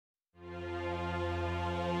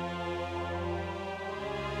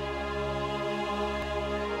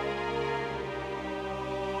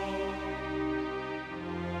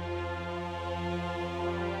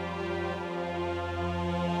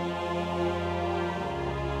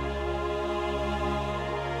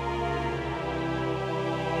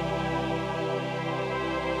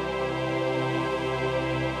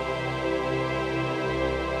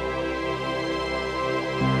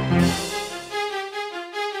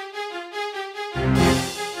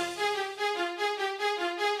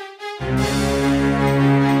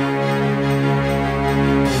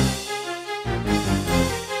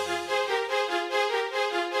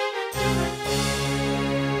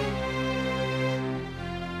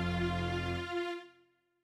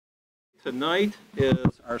Tonight is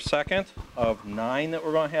our second of 9 that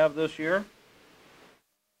we're going to have this year.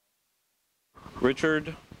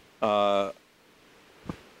 Richard Grondin,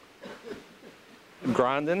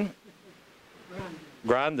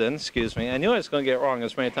 excuse me. I knew I was going to get it wrong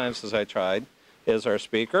as many times as I tried, is our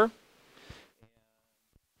speaker.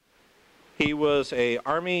 He was an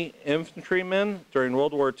Army infantryman during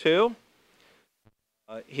World War II.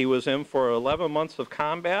 He was in for 11 months of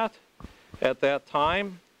combat at that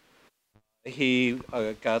time. He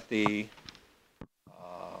got the,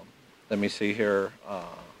 let me see here,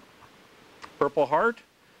 Purple Heart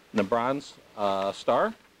and the Bronze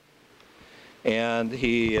Star. And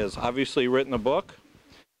he has obviously written a book.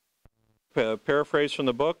 Paraphrase from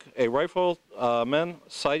the book: a rifleman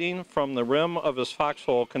sighting from the rim of his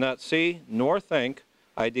foxhole cannot see nor think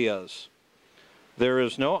ideas. There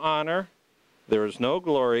is no honor, there is no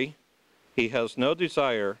glory, he has no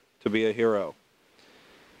desire to be a hero.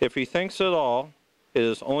 If he thinks at all, it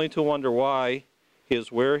is only to wonder why he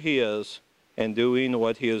is where he is and doing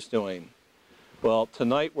what he is doing. Well,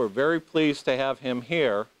 tonight we're very pleased to have him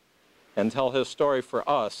here and tell his story for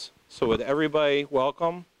us. So would everybody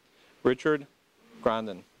welcome Richard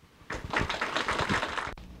Grondin.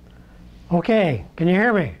 Okay, can you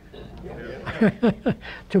hear me? Yeah.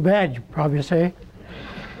 Too bad, you probably say.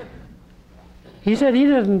 He said he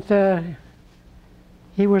didn't,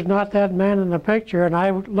 he was not that man in the picture, and I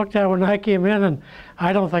looked at it when I came in, and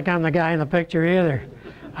I don't think I'm the guy in the picture either.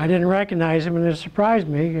 I didn't recognize him, and it surprised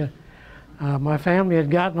me. My family had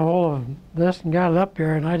gotten a hold of this and got it up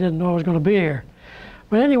here, and I didn't know it was going to be here.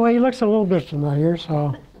 But anyway, he looks a little bit familiar,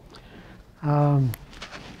 so I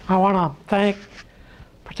want to thank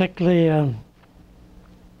particularly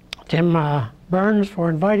Tim Burns for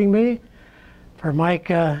inviting me, for Mike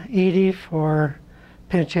Eady for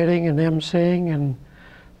pinch hitting and emceeing, and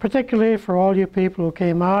particularly for all you people who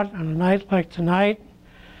came out on a night like tonight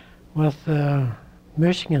with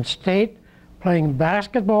Michigan State playing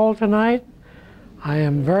basketball tonight. I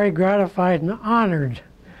am very gratified and honored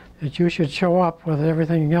that you should show up with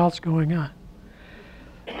everything else going on.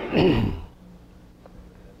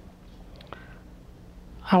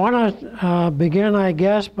 I want to begin, I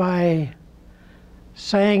guess, by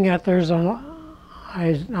saying that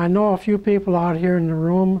I know a few people out here in the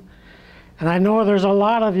room, and I know there's a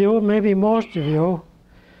lot of you, maybe most of you,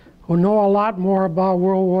 who know a lot more about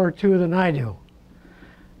World War II than I do.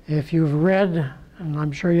 If you've read, and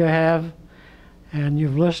I'm sure you have, and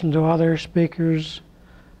you've listened to other speakers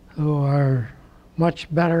who are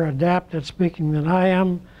much better adept at speaking than I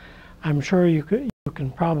am, I'm sure you can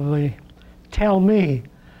probably tell me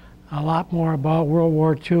a lot more about World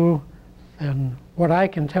War II than what I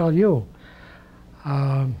can tell you.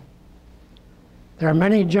 There are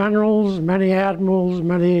many generals, many admirals,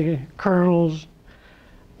 many colonels,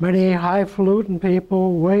 many highfalutin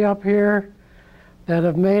people way up here that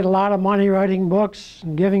have made a lot of money writing books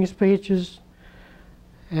and giving speeches.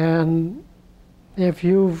 And if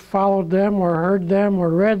you've followed them or heard them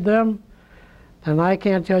or read them, then I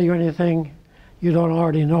can't tell you anything you don't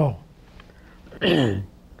already know.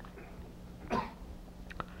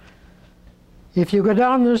 If you go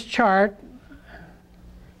down this chart,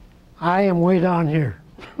 I am way down here.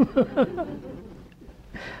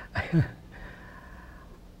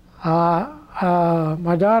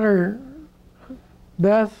 My daughter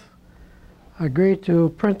Beth agreed to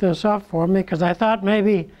print this up for me because I thought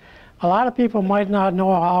maybe a lot of people might not know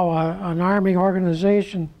how an Army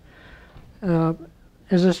organization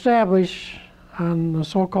is established on the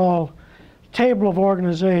so-called table of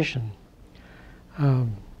organization.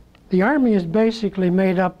 The Army is basically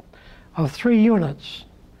made up of 3 units.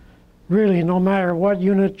 Really, no matter what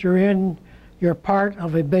unit you're in, you're part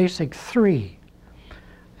of a basic 3.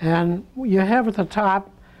 And you have at the top,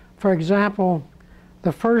 for example,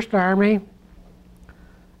 the 1st Army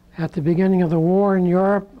at the beginning of the war in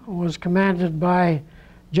Europe was commanded by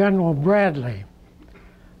General Bradley.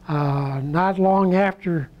 Not long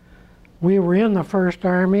after we were in the 1st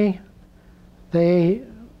Army, they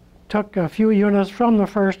took a few units from the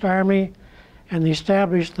 1st Army and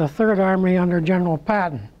established the 3rd Army under General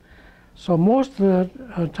Patton. So most of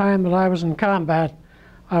the time that I was in combat,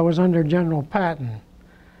 I was under General Patton.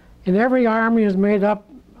 And every army is made up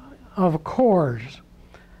of corps.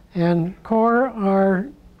 And corps are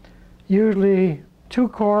usually 2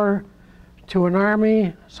 corps to an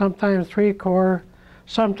army, sometimes 3 corps,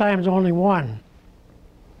 sometimes only 1.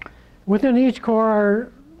 Within each corps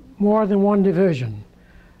are more than one division,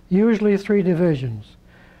 usually 3 divisions.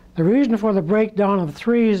 The reason for the breakdown of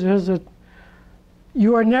 3s is that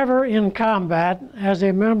you are never in combat as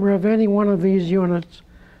a member of any one of these units.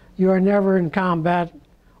 You are never in combat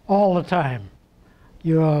all the time.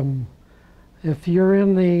 If you're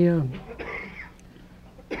in the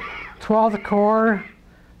 12th Corps,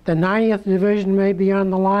 the 90th Division may be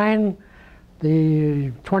on the line,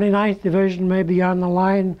 the 29th Division may be on the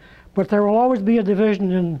line, but there will always be a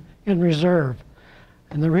division in reserve.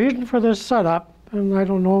 And the reason for this setup, and I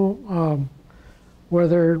don't know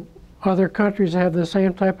whether other countries have the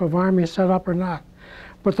same type of army set up or not,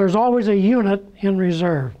 but there's always a unit in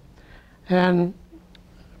reserve. And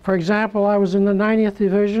for example, I was in the 90th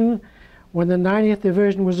Division. When the 90th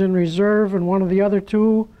Division was in reserve and one of the other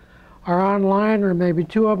 2 are online, or maybe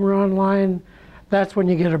 2 of them are online, that's when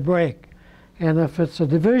you get a break. And if it's a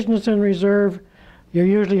division that's in reserve, you're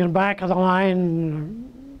usually in back of the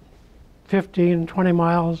line 15, 20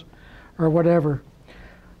 miles or whatever.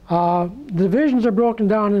 Divisions are broken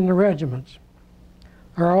down into regiments.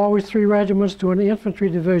 There are always 3 regiments to an infantry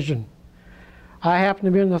division. I happen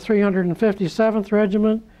to be in the 357th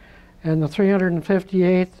Regiment, and the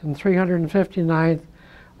 358th and 359th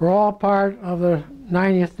were all part of the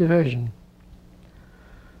 90th Division.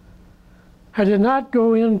 I did not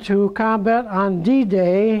go into combat on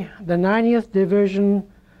D-Day. The 90th Division,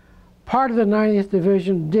 part of the 90th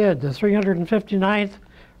Division did. The 359th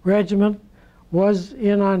Regiment was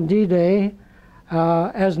in on D-Day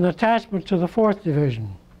as an attachment to the 4th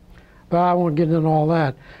Division. But I won't get into all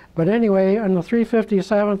that. But anyway, in the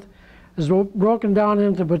 357th is broken down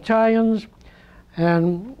into battalions,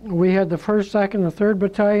 and we had the 1st, 2nd, and 3rd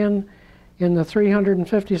Battalion in the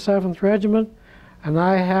 357th Regiment, and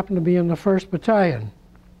I happened to be in the 1st Battalion.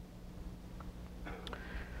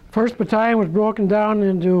 1st Battalion was broken down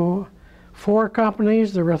into 4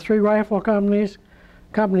 companies. There were 3 rifle companies,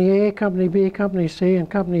 Company A, Company B, Company C, and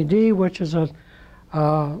Company D, which is a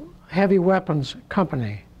heavy weapons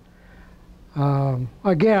company.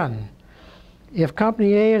 Again, if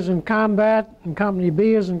Company A is in combat and Company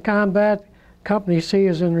B is in combat, Company C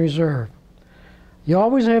is in reserve. You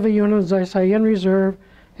always have a unit, as I say, in reserve.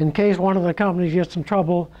 In case one of the companies gets in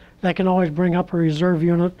trouble, they can always bring up a reserve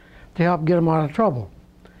unit to help get them out of trouble.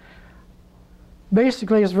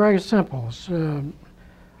 Basically, it's very simple.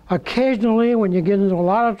 Occasionally, when you get into a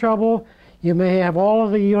lot of trouble, you may have all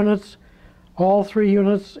of the units, all 3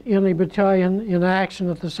 units in a battalion in action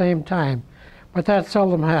at the same time, but that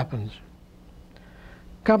seldom happens.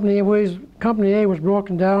 Company A was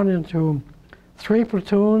broken down into 3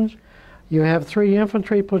 platoons. You have 3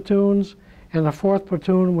 infantry platoons and a 4th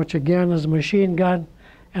platoon, which again is a machine gun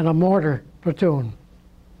and a mortar platoon.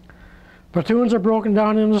 Platoons are broken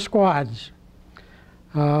down into squads.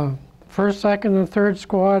 1st, 2nd, and 3rd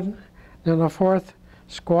squad, then a 4th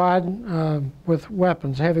squad with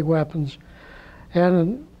weapons, heavy weapons.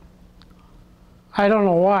 And I don't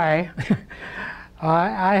know why.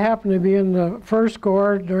 I happened to be in the 1st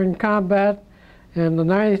Corps during combat in the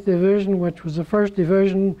 90th Division, which was the 1st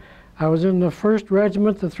Division. I was in the 1st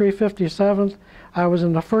Regiment, the 357th. I was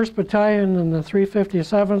in the 1st Battalion in the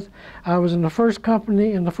 357th. I was in the 1st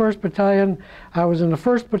Company in the 1st Battalion. I was in the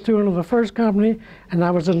 1st Platoon of the 1st Company, and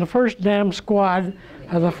I was in the 1st damn squad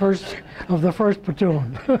of the 1st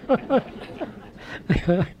Platoon.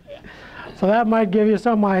 So that might give you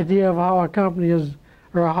some idea of how a company is,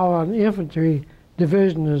 or how an infantry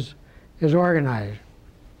division is organized.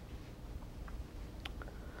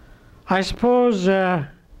 I suppose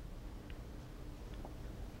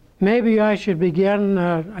maybe I should begin.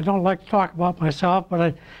 I don't like to talk about myself,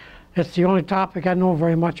 but it's the only topic I know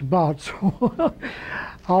very much about. So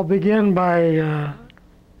I'll begin by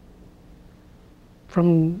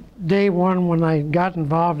from day one when I got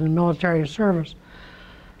involved in military service.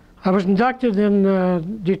 I was inducted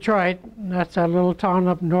in Detroit. That's that little town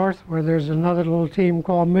up north where there's another little team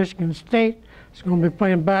called Michigan State. It's going to be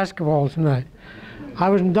playing basketball tonight. I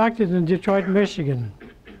was inducted in Detroit, Michigan.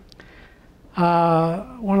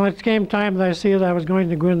 When it came time that I see that I was going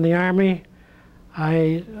to go in the Army,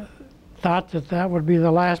 I thought that that would be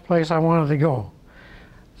the last place I wanted to go.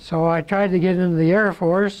 So I tried to get into the Air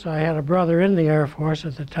Force. I had a brother in the Air Force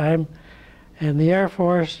at the time, and the Air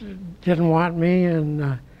Force didn't want me,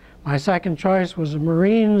 and my second choice was the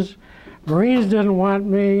Marines. Marines didn't want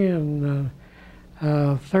me, and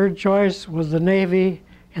third choice was the Navy,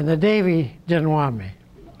 and the Navy didn't want me.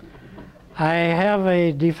 I have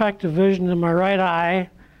a defective vision in my right eye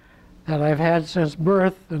that I've had since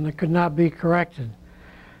birth, and it could not be corrected.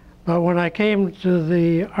 But when I came to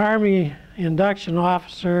the Army induction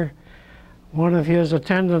officer, one of his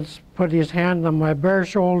attendants put his hand on my bare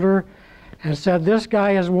shoulder and said, "This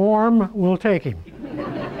guy is warm, we'll take him."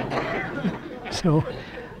 So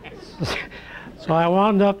I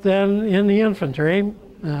wound up then in the infantry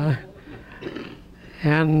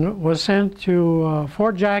and was sent to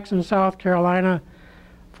Fort Jackson, South Carolina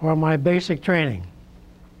for my basic training.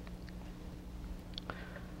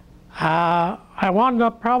 I wound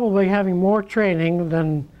up probably having more training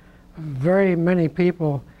than very many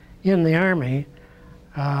people in the Army.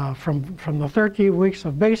 From the 13 weeks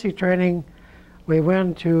of basic training, we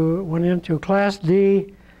went into Class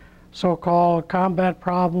D, so-called combat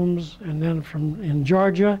problems, and then from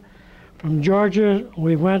Georgia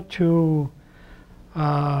we went to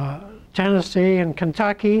Tennessee and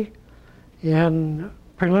Kentucky in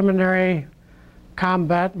preliminary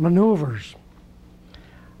combat maneuvers.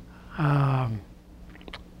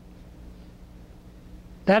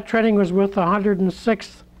 That training was with the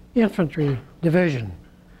 106th Infantry Division,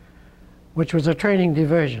 which was a training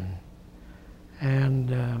division.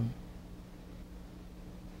 And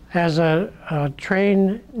as a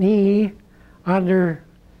trainee under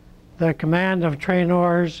the command of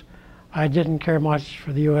trainors, I didn't care much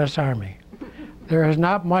for the U.S. Army. There is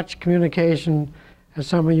not much communication, as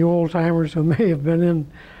some of you old-timers who may have been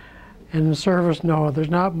in the service know, there's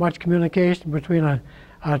not much communication between a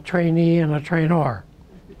trainee and a trainor.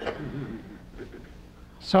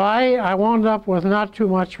 So I wound up with not too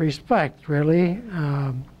much respect, really,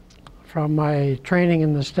 from my training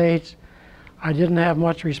in the States. I didn't have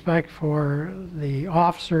much respect for the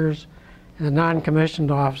officers and the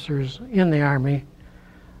non-commissioned officers in the Army.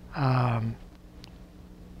 And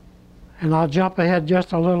I'll jump ahead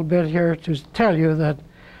just a little bit here to tell you that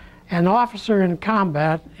an officer in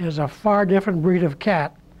combat is a far different breed of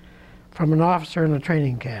cat from an officer in a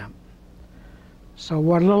training camp. So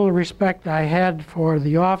what little respect I had for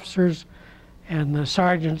the officers and the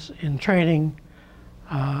sergeants in training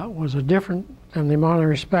was different than the amount of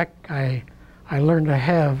respect I learned to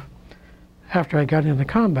have after I got into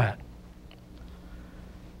combat.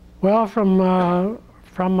 Well, from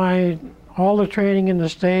all the training in the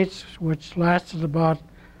States, which lasted about,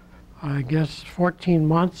 I guess, 14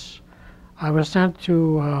 months, I was sent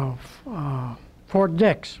to Fort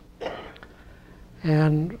Dix.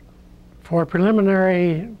 And for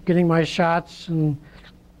preliminary, getting my shots and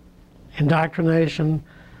indoctrination,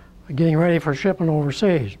 getting ready for shipment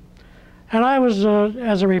overseas. And I was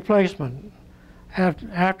as a replacement.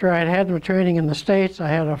 After I'd had my training in the States, I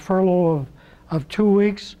had a furlough of 2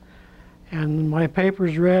 weeks, and my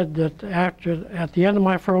papers read that at the end of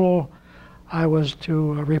my furlough, I was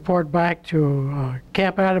to report back to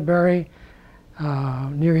Camp Atterbury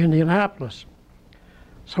near Indianapolis.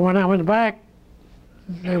 So when I went back,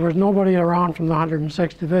 there was nobody around from the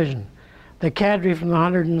 106th Division. The cadre from the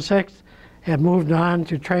 106th had moved on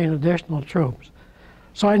to train additional troops.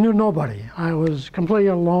 So I knew nobody. I was completely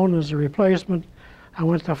alone as a replacement. I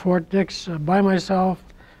went to Fort Dix by myself,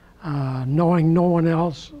 knowing no one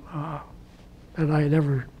else that I had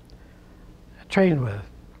ever trained with.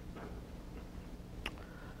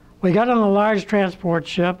 We got on a large transport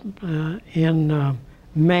ship in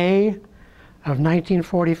May of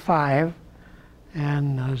 1945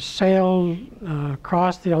 and sailed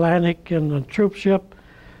across the Atlantic in a troop ship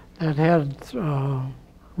that had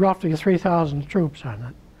roughly 3,000 troops on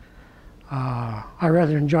it. I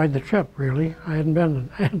rather enjoyed the trip, really. I hadn't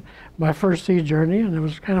been my first sea journey, and it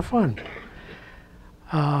was kind of fun.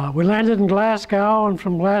 We landed in Glasgow, and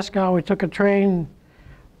from Glasgow we took a train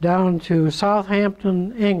down to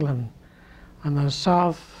Southampton, England, on the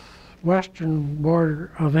southwestern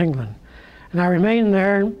border of England. And I remained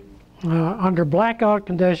there under blackout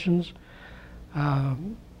conditions,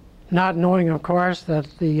 not knowing, of course, that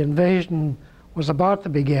the invasion was about to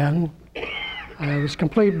begin. It was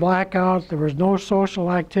complete blackout. There was no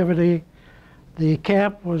social activity. The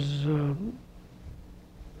camp was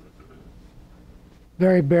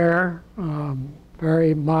very bare,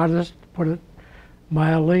 very modest, to put it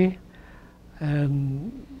mildly,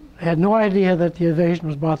 and had no idea that the invasion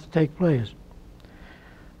was about to take place.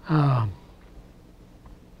 On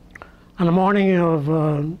the morning of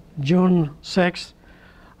June 6th,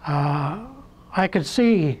 I could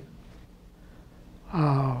see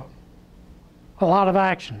a lot of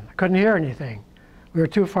action. I couldn't hear anything. We were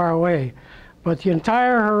too far away. But the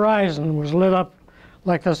entire horizon was lit up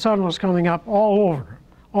like the sun was coming up all over,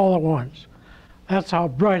 all at once. That's how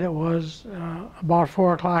bright it was about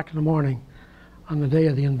 4 o'clock in the morning on the day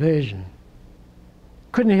of the invasion.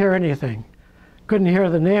 Couldn't hear anything. Couldn't hear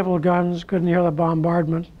the naval guns, couldn't hear the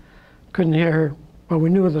bombardment, couldn't hear, but we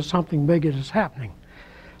knew that something big is happening.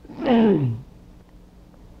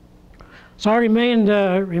 So I remained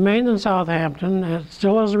in Southampton,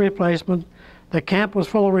 still as a replacement. The camp was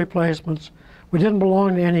full of replacements. We didn't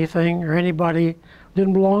belong to anything or anybody,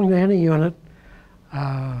 didn't belong to any unit.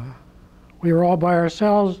 We were all by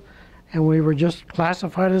ourselves, and we were just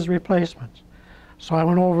classified as replacements. So I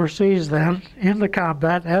went overseas then into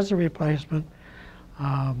combat as a replacement.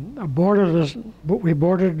 We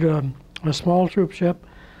boarded a small troop ship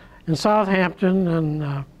in Southampton,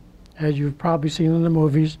 and as you've probably seen in the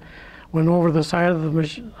movies, went over the side of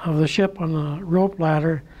the ship on a rope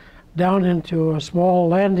ladder down into a small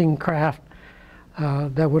landing craft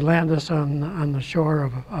that would land us on the shore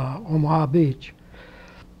of Omaha Beach.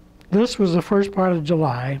 This was the first part of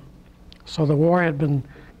July, so the war had been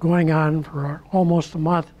going on for almost a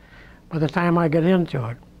month by the time I got into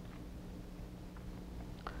it.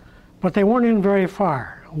 But they weren't in very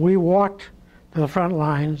far. We walked to the front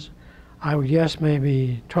lines, I would guess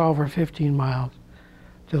maybe 12 or 15 miles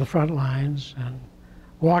to the front lines, and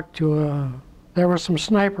walked to there was some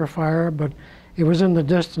sniper fire, but it was in the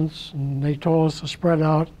distance, and they told us to spread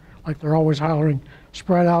out, like they're always hollering,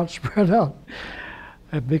 spread out,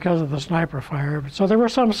 because of the sniper fire. So there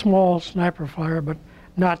was some small sniper fire, but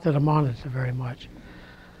not that amounted to very much.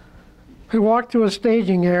 We walked to a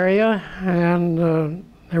staging area, and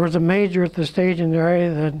there was a major at the staging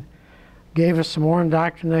area that gave us some more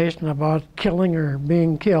indoctrination about killing or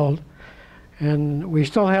being killed. And we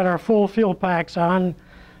still had our full fuel packs on.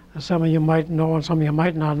 Some of you might know, and some of you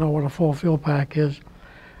might not know what a full fuel pack is.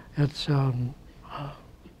 It's a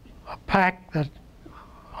pack that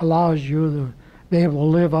allows you to be able to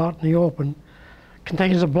live out in the open.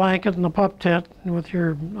 Contains a blanket and a pup tent with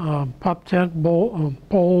your pup tent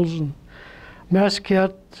poles and mess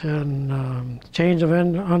kit and change of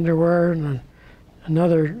underwear and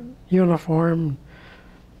another uniform,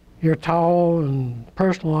 your towel and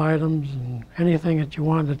personal items and anything that you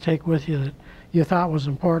wanted to take with you that you thought was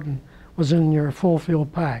important was in your full fuel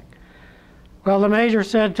pack. Well, the major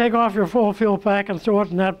said, take off your full fuel pack and throw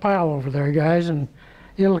it in that pile over there, guys, and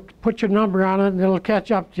it'll put your number on it and it'll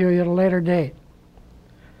catch up to you at a later date.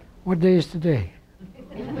 What day is today?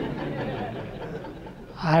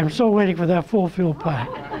 I'm still waiting for that full fuel pack.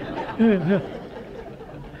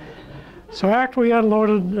 So after we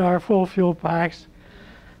unloaded our full fuel packs,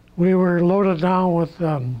 we were loaded down with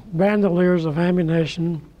bandoliers of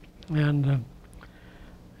ammunition, and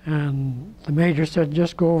the major said,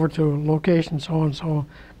 just go over to location so-and-so,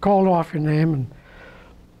 called off your name, and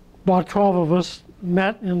about 12 of us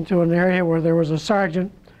met into an area where there was a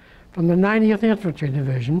sergeant from the 90th Infantry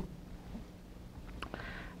Division,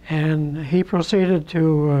 and he proceeded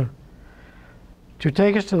to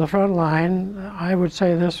take us to the front line. I would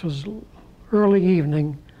say this was early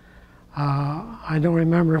evening. I don't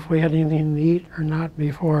remember if we had anything to eat or not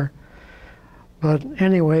before. But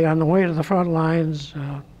anyway, on the way to the front lines,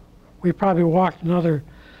 we probably walked another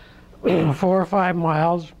 4 or 5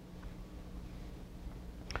 miles.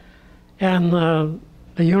 And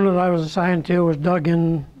the unit I was assigned to was dug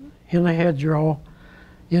in the hedgerow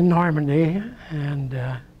in Normandy. And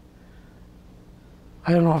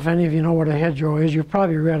I don't know if any of you know what a hedgerow is. You've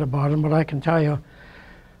probably read about them, but I can tell you,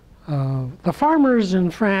 the farmers in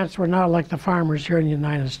France were not like the farmers here in the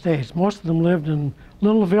United States. Most of them lived in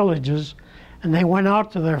little villages, and they went out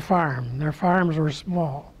to their farm. Their farms were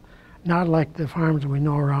small, not like the farms we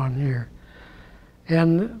know around here.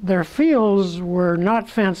 And their fields were not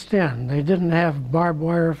fenced in. They didn't have barbed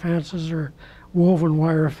wire fences or woven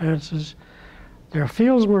wire fences. Their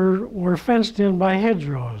fields were fenced in by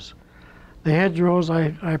hedgerows. The hedgerows,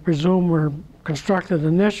 I presume, were constructed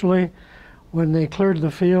initially when they cleared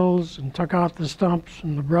the fields and took out the stumps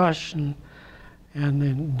and the brush and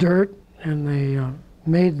the dirt, and they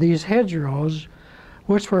made these hedgerows,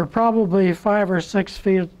 which were probably 5 or 6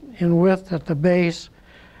 feet in width at the base,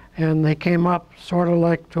 and they came up sort of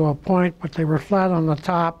like to a point, but they were flat on the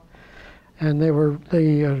top, and they were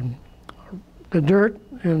the dirt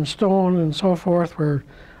and stone and so forth were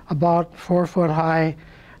about 4 foot high.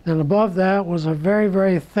 And above that was a very,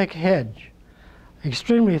 very thick hedge,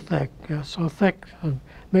 extremely thick, so thick,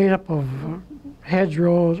 made up of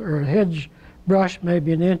hedgerows or hedge brush,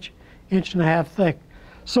 maybe an inch, inch and a half thick,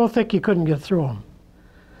 so thick you couldn't get through them.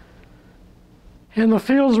 And the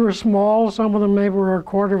fields were small. Some of them maybe were a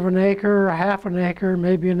quarter of an acre, a half an acre,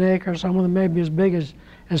 maybe an acre. Some of them maybe as big as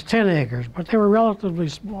 10 acres, but they were relatively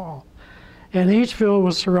small. And each field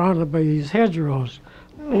was surrounded by these hedgerows.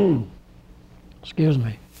 Excuse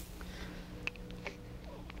me.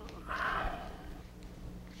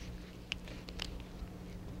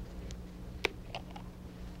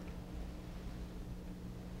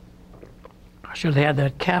 should have had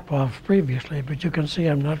that cap off previously, but you can see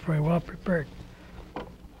I'm not very well prepared.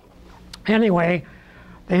 Anyway,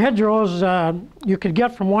 the hedgerows, you could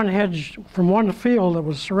get from one field that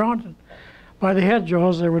was surrounded by the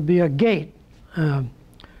hedgerows. There would be a gate, an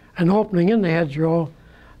opening in the hedgerow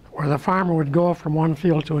where the farmer would go from one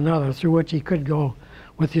field to another, through which he could go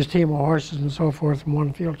with his team of horses and so forth from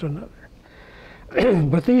one field to another.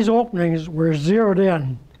 But these openings were zeroed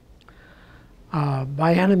in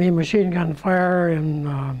by enemy machine gun fire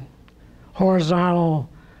and horizontal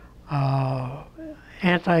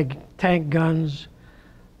anti-tank guns,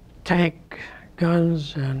 tank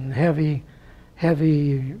guns, and heavy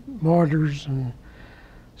mortars. And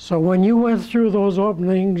so when you went through those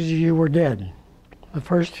openings, you were dead. The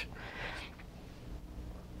first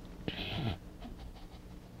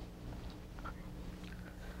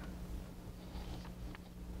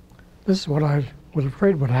this is what I was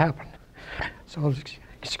afraid would happen. So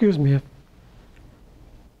excuse me if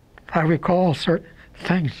I recall certain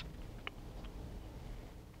things.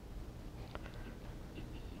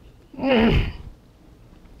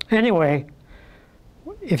 Anyway,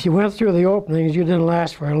 if you went through the openings, you didn't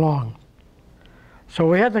last very long. So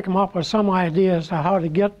we had to come up with some idea as to how to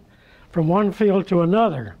get from one field to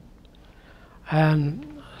another.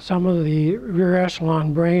 And some of the rear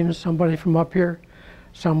echelon brains, somebody from up here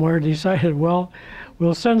somewhere, decided, well,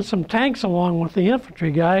 we'll send some tanks along with the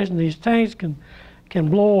infantry guys, and these tanks can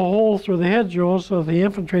blow a hole through the hedgerow so the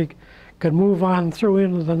infantry could move on through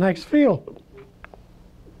into the next field.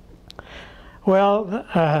 Well,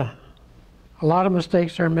 a lot of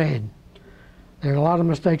mistakes are made. There are a lot of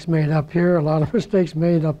mistakes made up here, a lot of mistakes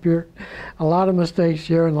made up here, a lot of mistakes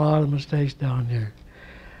here, and a lot of mistakes down here.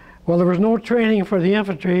 Well, there was no training for the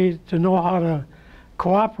infantry to know how to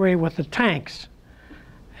cooperate with the tanks,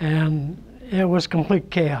 and it was complete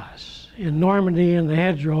chaos. In Normandy and the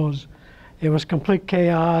hedgerows, it was complete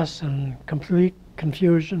chaos and complete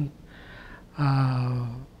confusion.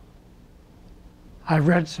 I've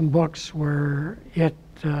read some books where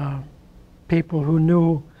people who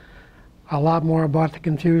knew a lot more about the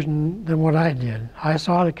confusion than what I did. I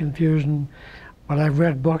saw the confusion, but I've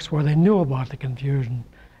read books where they knew about the confusion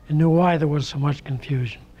and knew why there was so much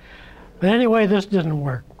confusion. But anyway, this didn't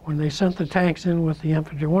work. When they sent the tanks in with the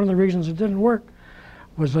infantry, one of the reasons it didn't work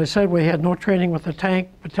was they said we had no training with the tank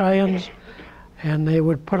battalions, and they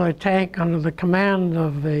would put a tank under the command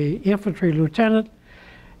of a infantry lieutenant,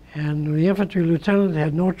 and the infantry lieutenant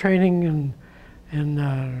had no training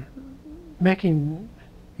in making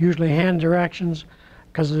usually hand directions,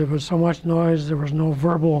 because there was so much noise. There was no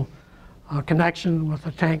verbal connection with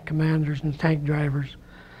the tank commanders and tank drivers.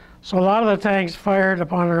 So a lot of the tanks fired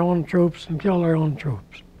upon their own troops and killed their own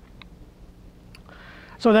troops.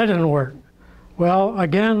 So that didn't work. Well,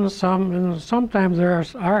 again, sometimes there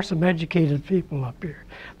are some educated people up here.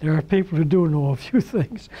 There are people who do know a few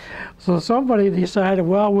things. So somebody decided,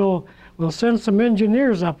 well, we'll send some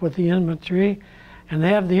engineers up with the infantry and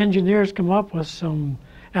have the engineers come up with some,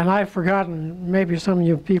 and I've forgotten, maybe some of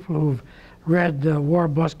you people who've read war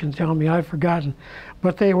books can tell me, I've forgotten,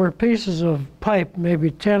 but they were pieces of pipe, maybe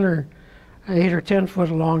 8 or 10 foot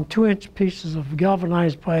long, 2-inch pieces of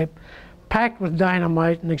galvanized pipe, packed with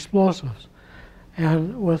dynamite and explosives,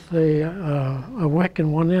 and with a wick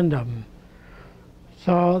in one end of them.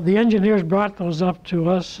 So the engineers brought those up to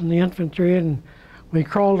us in the infantry, and we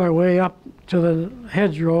crawled our way up to the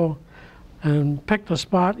hedgerow and picked a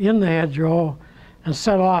spot in the hedgerow and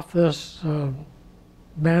set off this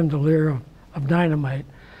bandolier of dynamite.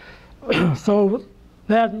 So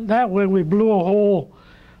that way we blew a hole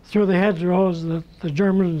through the hedgerows that the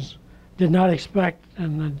Germans did not expect,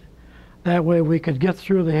 and that way we could get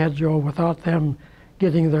through the hedgerow without them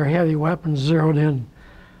getting their heavy weapons zeroed in.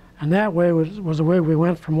 And that way was the way we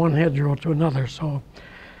went from one hedgerow to another. So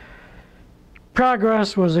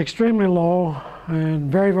progress was extremely low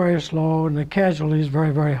and very, very slow, and the casualties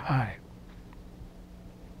very, very high.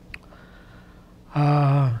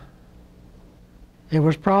 It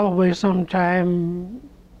was probably sometime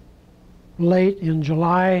late in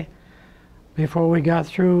July before we got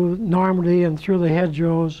through Normandy and through the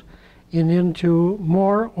hedgerows and into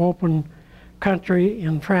more open country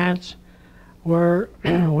in France, where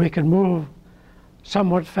we could move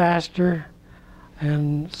somewhat faster.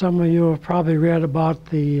 And some of you have probably read about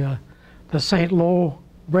the St. Lo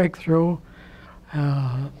breakthrough,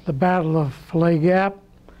 the Battle of Fillet Gap,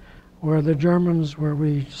 where the Germans, where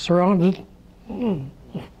we surrounded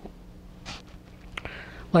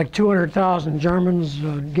like 200,000 Germans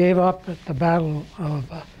gave up at the Battle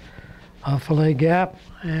of Fillet Gap,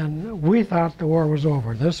 and we thought the war was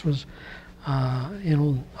over. This was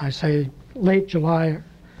in, I say, late July,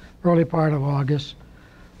 early part of August.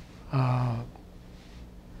 I'll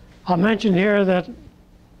mention here that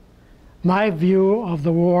my view of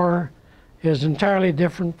the war is entirely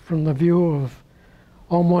different from the view of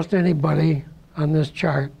almost anybody on this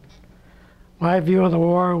chart. My view of the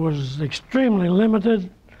war was extremely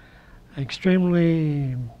limited,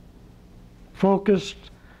 extremely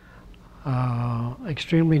focused,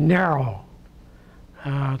 extremely narrow.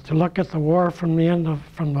 To look at the war from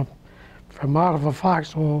out of a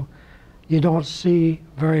foxhole, you don't see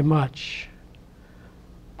very much.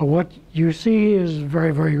 But what you see is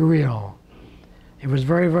very, very real. It was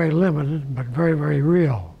very, very limited, but very, very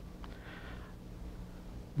real.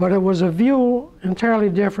 But it was a view entirely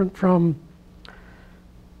different from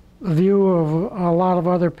the view of a lot of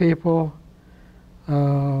other people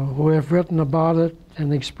who have written about it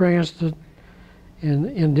and experienced it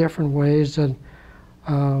in different ways. And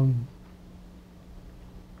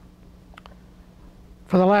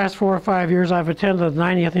for the last 4 or 5 years, I've attended the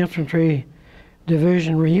 90th Infantry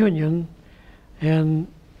Division reunion, and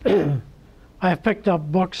I've picked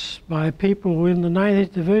up books by people in the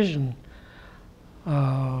 90th Division.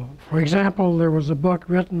 For example, there was a book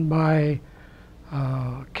written by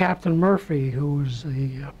Captain Murphy, who was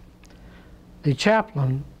the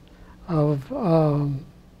chaplain of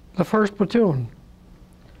the 1st Platoon.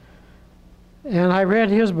 And I read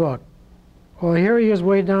his book. Well, here he is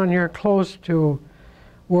way down here close to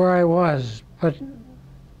where I was, but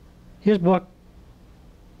his book,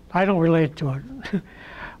 I don't relate to it.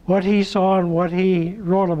 What he saw and what he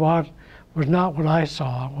wrote about was not what I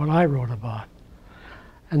saw, what I wrote about.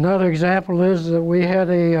 Another example is that we had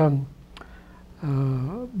a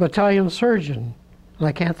battalion surgeon, and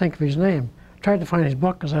I can't think of his name. I tried to find his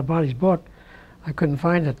book because I bought his book. I couldn't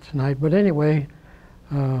find it tonight, but anyway,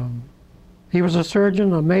 he was a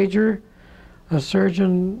surgeon, a major, a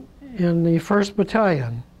surgeon in the 1st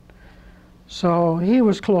Battalion. So he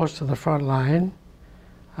was close to the front line,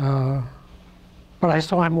 but I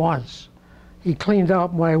saw him once. He cleaned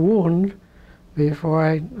out my wound before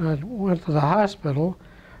I went to the hospital,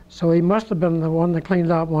 so he must have been the one that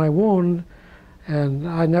cleaned out my wound, and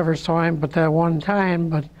I never saw him but that one time.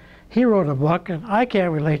 But he wrote a book, and I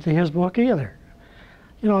can't relate to his book either.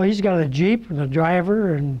 You know, he's got a Jeep and a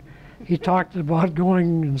driver, and he talked about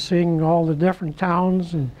going and seeing all the different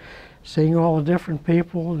towns and seeing all the different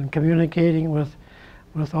people and communicating with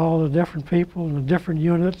all the different people and the different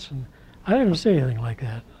units. And I didn't see anything like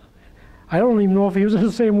that. I don't even know if he was in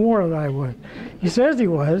the same war that I was. He says he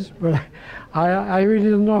was, but I really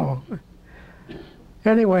didn't know.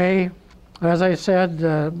 Anyway, as I said,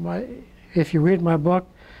 if you read my book,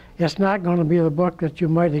 it's not going to be the book that you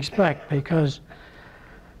might expect, because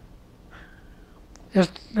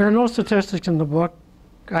there are no statistics in the book.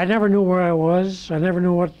 I never knew where I was. I never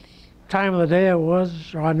knew what time of the day it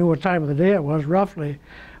was, or I knew what time of the day it was roughly,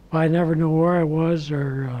 but I never knew where I was,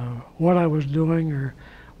 or what I was doing, or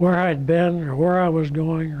where I'd been, or where I was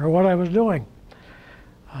going, or what I was doing.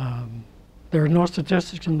 There are no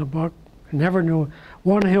statistics in the book. I never knew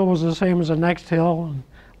one hill was the same as the next hill, and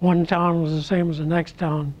one town was the same as the next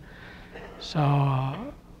town. So I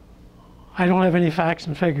don't have any facts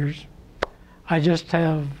and figures. I just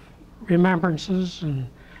have remembrances and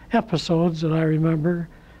episodes that I remember.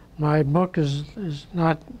 My book is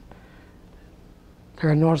not, there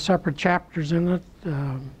are no separate chapters in it.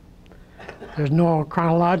 There's no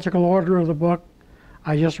chronological order of the book.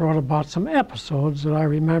 I just wrote about some episodes that I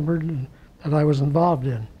remembered and that I was involved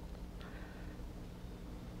in.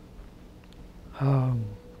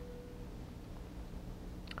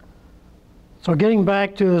 So getting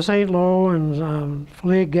back to the St. Lo and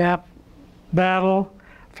Fleet Gap battle,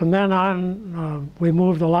 from then on we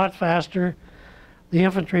moved a lot faster. The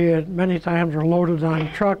infantry at many times were loaded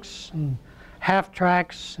on trucks and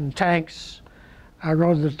half-tracks and tanks. I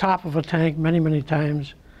rode the top of a tank many, many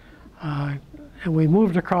times. And we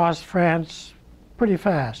moved across France pretty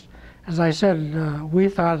fast. As I said, we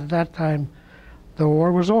thought at that time the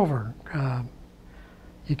war was over.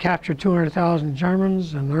 You capture 200,000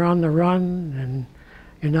 Germans and they're on the run, and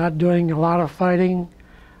you're not doing a lot of fighting.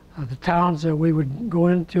 The towns that we would go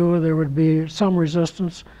into, there would be some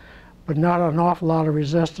resistance, but not an awful lot of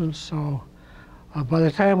resistance. So by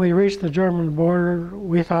the time we reached the German border,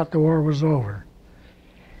 we thought the war was over.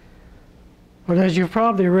 But as you've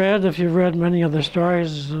probably read, if you've read many of the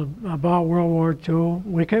stories about World War II,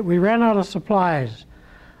 we ran out of supplies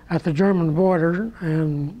at the German border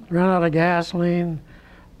and ran out of gasoline.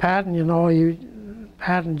 Patton, you know,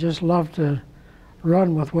 Patton just loved to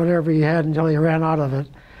run with whatever he had until he ran out of it.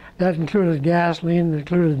 That included gasoline, it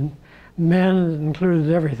included men, it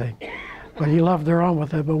included everything. But he loved to run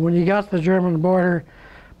with it. But when he got to the German border,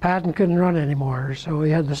 Patton couldn't run anymore, so we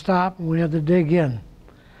had to stop and we had to dig in.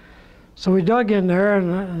 So we dug in there,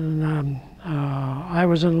 and I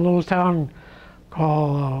was in a little town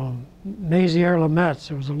called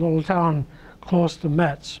Mézières-le-Metz. It was a little town close to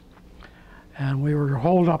Metz, and we were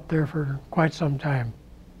holed up there for quite some time.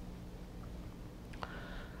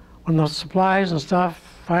 When the supplies and stuff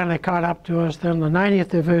finally caught up to us, then the 90th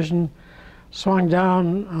Division swung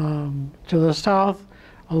down to the south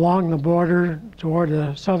along the border toward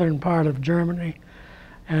the southern part of Germany,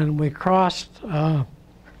 and we crossed the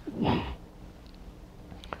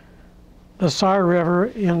Saar River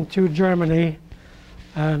into Germany,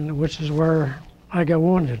 and which is where I got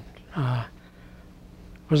wounded. It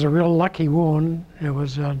was a real lucky wound. It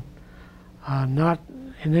was not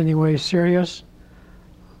in any way serious.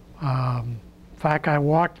 In fact, I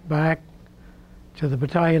walked back to the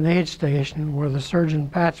battalion aid station where the surgeon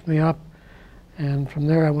patched me up, and from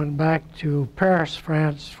there I went back to Paris,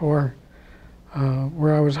 France, for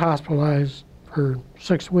where I was hospitalized for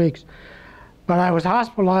 6 weeks. But I was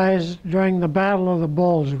hospitalized during the Battle of the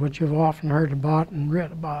Bulge, which you've often heard about and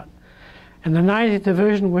read about. And the 90th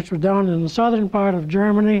Division, which was down in the southern part of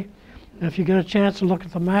Germany, if you get a chance to look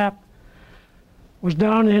at the map, was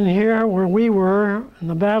down in here where we were, and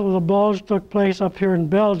the Battle of the Bulge took place up here in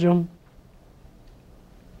Belgium.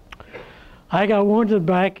 I got wounded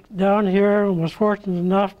back down here and was fortunate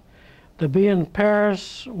enough to be in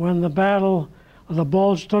Paris when the Battle of the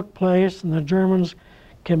Bulge took place, and the Germans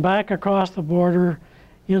came back across the border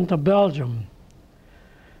into Belgium.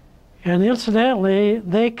 And incidentally,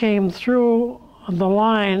 they came through the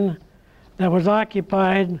line that was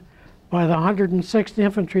occupied by the 106th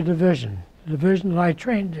Infantry Division, the division that I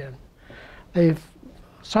trained in. They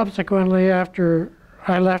subsequently, after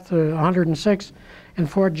I left the 106th in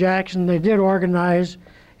Fort Jackson, they did organize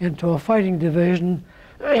into a fighting division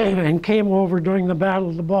and came over during the Battle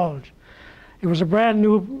of the Bulge. It was a brand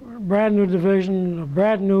new division, a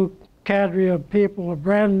brand new cadre of people, a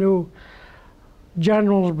brand new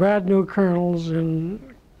generals, brand new colonels, and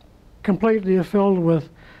completely filled with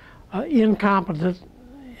incompetent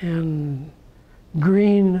and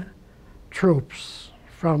green troops,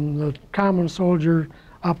 from the common soldier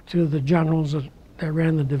up to the generals that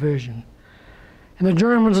ran the division. And the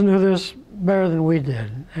Germans knew this better than we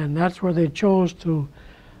did, and that's where they chose to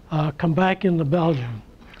come back into Belgium.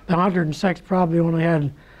 The 106th probably only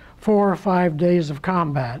had 4 or 5 days of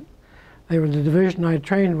combat. They were the division I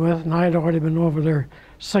trained with, and I had already been over there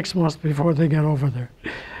 6 months before they got over there.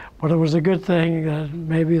 But it was a good thing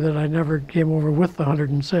maybe that I never came over with the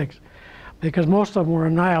 106th, because most of them were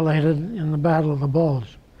annihilated in the Battle of the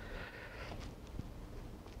Bulge.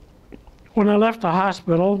 When I left the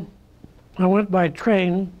hospital, I went by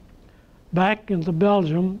train back into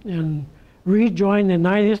Belgium and rejoined the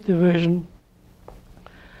 90th Division,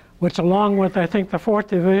 which, along with, I think, the 4th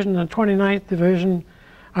Division and 29th Division,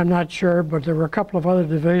 I'm not sure, but there were a couple of other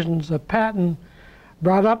divisions that Patton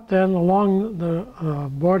brought up then along the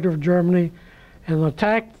border of Germany and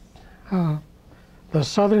attacked the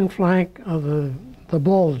southern flank of the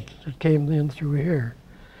Bulge that came in through here.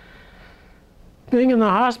 Being in the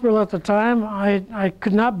hospital at the time, I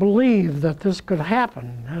could not believe that this could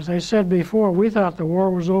happen. As I said before, we thought the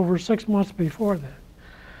war was over 6 months before that.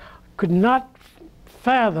 Could not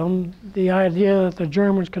fathom the idea that the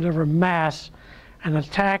Germans could ever mass an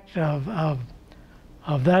attack of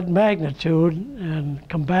that magnitude and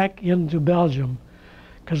come back into Belgium,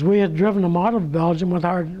 because we had driven them out of Belgium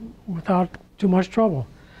without too much trouble.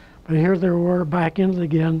 But here they were back in it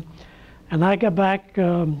again, and I got back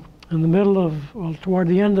in the middle of, well, toward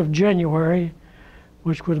the end of January,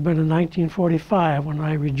 which would have been in 1945 when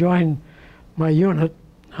I rejoined my unit.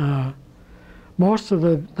 Most of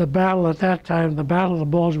the battle at that time, the Battle of the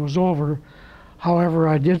Bulge, was over. However,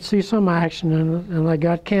 I did see some action in it, and I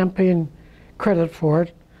got campaign credit for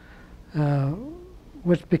it,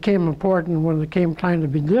 which became important when it came time to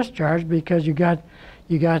be discharged, because you got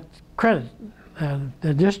credit.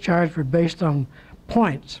 The discharge were based on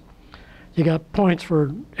points. You got points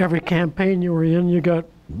for every campaign you were in. You got,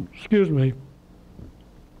 you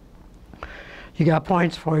got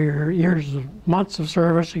points for your months of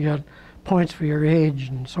service. You got points for your age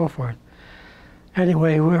and so forth.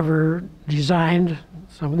 Anyway, whoever designed,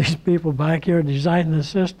 some of these people back here designed this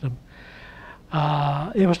system,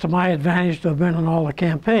 it was to my advantage to have been in all the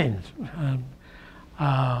campaigns.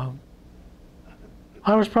 I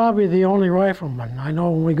was probably the only rifleman. I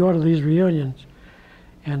know when we go to these reunions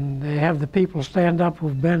and they have the people stand up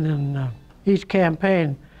who've been in each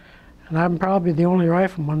campaign, and I'm probably the only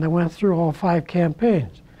rifleman that went through all 5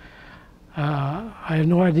 campaigns. I have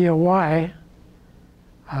no idea why.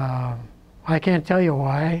 I can't tell you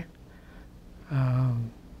why.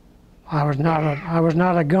 I was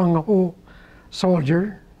not a gung-ho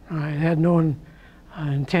soldier. I had no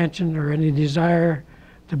intention or any desire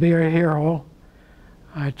to be a hero.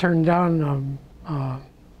 I turned down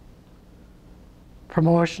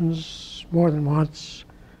promotions more than once.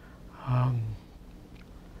 I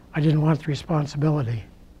didn't want the responsibility.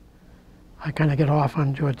 I kind of get off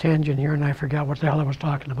onto a tangent here and I forgot what the hell I was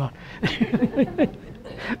talking about.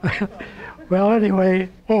 Well, anyway,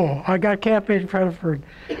 I got campaign credit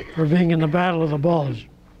for being in the Battle of the Bulge.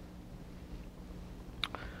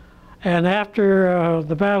 And after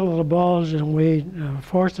the Battle of the Bulge, and we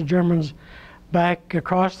forced the Germans back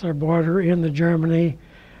across their border into Germany,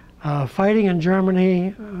 fighting in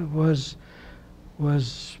Germany was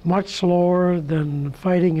much slower than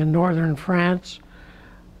fighting in northern France.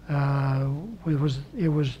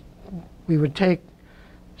 We would take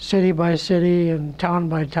city by city and town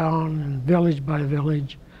by town and village by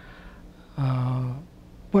village.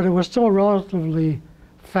 But it was still relatively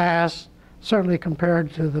fast, certainly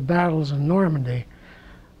compared to the battles in Normandy.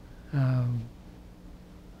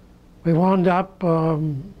 We wound up,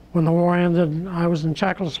 when the war ended, I was in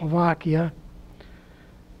Czechoslovakia,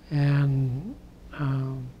 and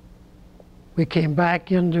we came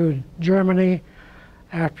back into Germany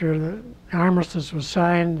after the armistice was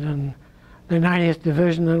signed, and the 90th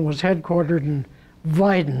Division then was headquartered in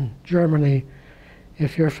Weiden, Germany.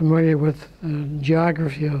 If you're familiar with the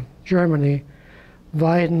geography of Germany,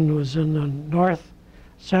 Weiden was in the north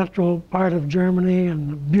central part of Germany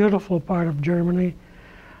and a beautiful part of Germany.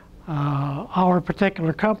 Our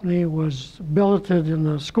particular company was billeted in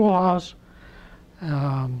a schoolhouse in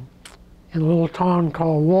a little town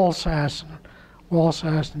called Walsassen,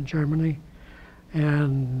 Germany,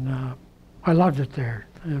 and I loved it there.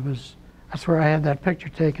 That's where I had that picture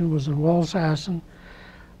taken, was in Walsassen.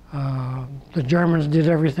 The Germans did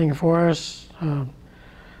everything for us.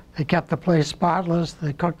 They kept the place spotless.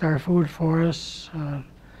 They cooked our food for us.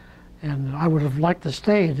 And I would have liked to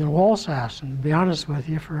stay in Walsassen, to be honest with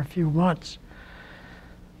you, for a few months.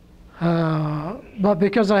 But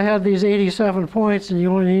because I had these 87 points and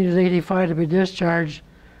you only needed 85 to be discharged,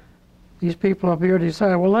 these people up here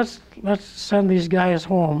decided, well, let's send these guys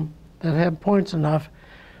home that have points enough.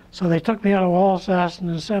 So they took me out of Walsassen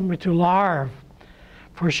and sent me to Le Havre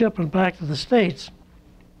for shipment back to the States.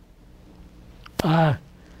 So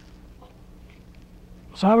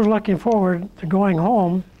I was looking forward to going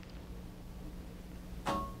home.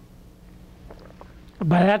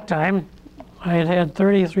 By that time, I had had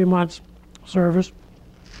 33 months service.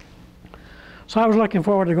 So I was looking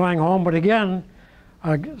forward to going home, but again,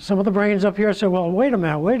 some of the brains up here said, well, wait a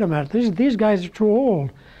minute, these guys are too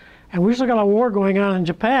old. And we still got a war going on in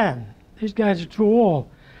Japan. These guys are too old.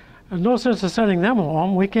 There's no sense of sending them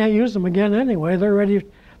home. We can't use them again anyway. They're ready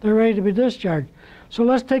to be discharged. So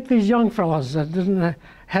let's take these young fellas that didn't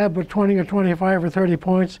have but 20 or 25 or 30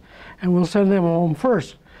 points, and we'll send them home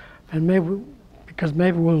first. And because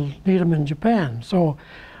maybe we'll need them in Japan. So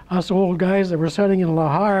us old guys that were sitting in Le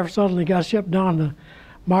Havre suddenly got shipped down to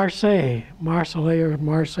Marseille,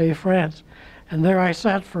 France. And there I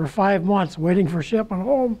sat for 5 months waiting for shipment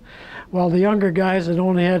home, while the younger guys that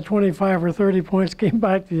only had 25 or 30 points came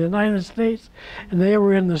back to the United States, and they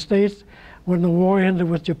were in the States when the war ended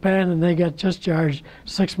with Japan, and they got discharged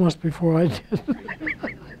 6 months before I did.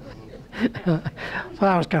 So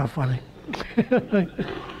that was kind of funny.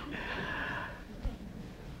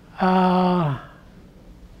 I'll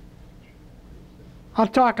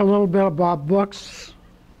talk a little bit about books.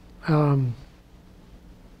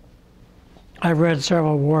 I've read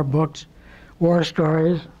several war books, war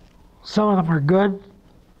stories. Some of them are good.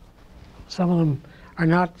 Some of them are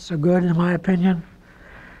not so good, in my opinion.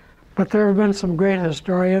 But there have been some great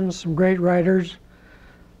historians, some great writers,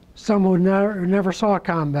 some who never saw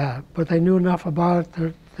combat, but they knew enough about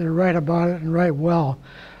it to write about it and write well.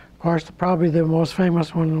 Of course, probably the most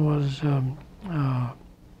famous one was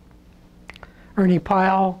Ernie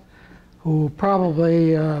Pyle, who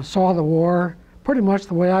probably saw the war pretty much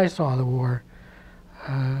the way I saw the war.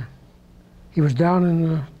 He was down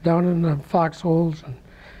in the foxholes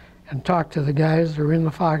and talked to the guys that were in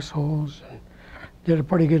the foxholes and did a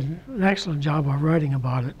pretty good, an excellent job of writing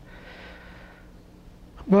about it.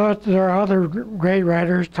 But there are other great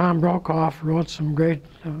writers. Tom Brokaw wrote some great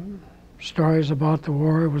stories about the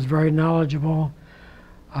war. He was very knowledgeable.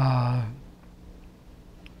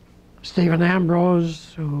 Stephen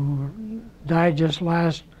Ambrose, who died just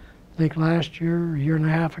last year, a year and a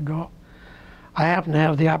half ago. I happened to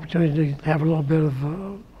have the opportunity to have a little bit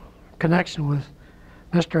of connection with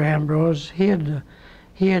Mr. Ambrose. He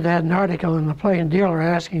had an article in the Plain Dealer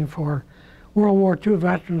asking for World War II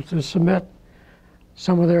veterans to submit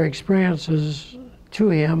some of their experiences to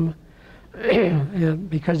him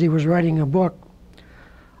because he was writing a book.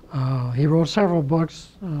 He wrote several books.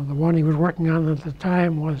 The one he was working on at the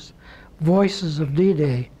time was Voices of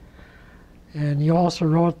D-Day. And he also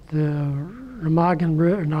wrote the Remagen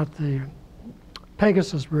Bridge, not the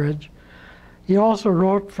Pegasus Bridge. He also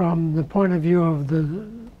wrote from the point of view of the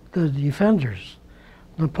defenders,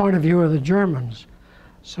 the point of view of the Germans.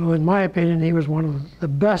 So in my opinion, he was one of the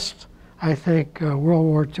best, I think, World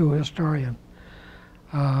War II historian.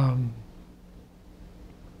 I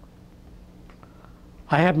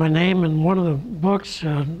had my name in one of the books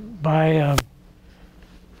by, I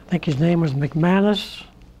think his name was McManus.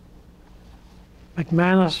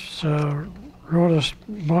 McManus wrote a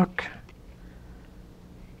book.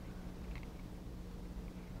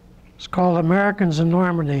 It's called Americans in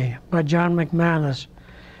Normandy by John McManus.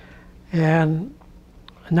 And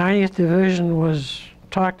 90th Division was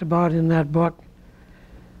talked about in that book.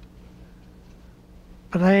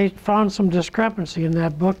 But I found some discrepancy in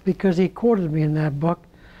that book because he quoted me in that book.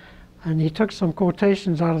 And he took some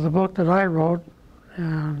quotations out of the book that I wrote,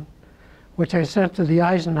 which I sent to the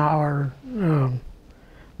Eisenhower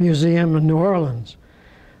Museum in New Orleans.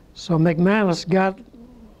 So McManus got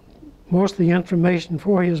most of the information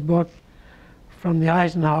for his book from the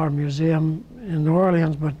Eisenhower Museum in New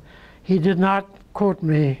Orleans, but he did not quote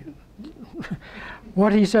me.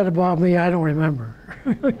 What he said about me, I don't remember.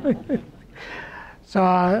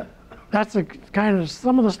 So that's the kind of,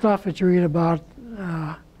 some of the stuff that you read about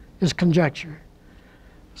is conjecture.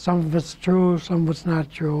 Some of it's true, some of it's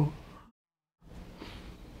not true.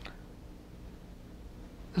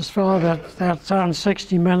 This fellow that's on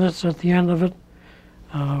 60 Minutes at the end of it,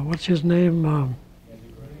 what's his name?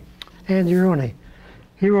 Andy Rooney.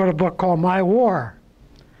 He wrote a book called My War.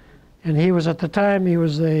 And he was, at the time, he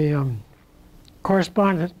was a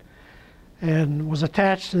correspondent and was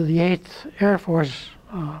attached to the 8th Air Force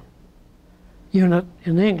unit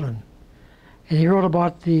in England. And he wrote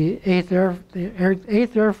about the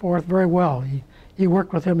 8th Air Force very well. He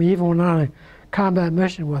worked with him, he even went on a combat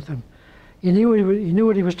mission with him. He knew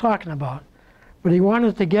what he was talking about. But he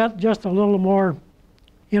wanted to get just a little more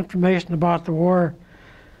information about the war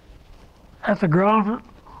at the ground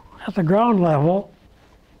level.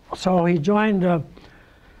 So he joined a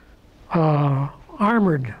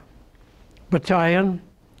armored battalion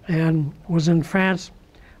and was in France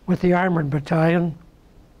with the armored battalion.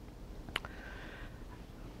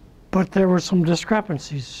 But there were some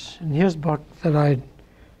discrepancies in his book that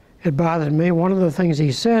it bothered me. One of the things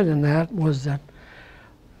he said in that was that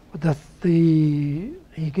he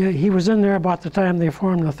was in there about the time they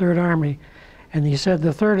formed the Third Army, and he said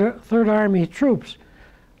the Third Army troops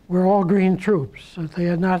were all green troops. So they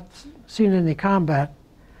had not seen any combat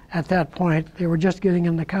at that point. They were just getting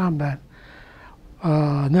into combat.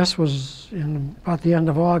 And this was in about the end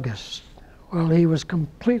of August. Well, he was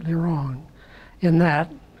completely wrong in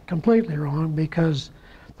that, completely wrong, because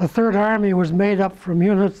the Third Army was made up from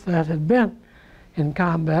units that had been in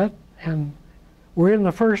combat and were in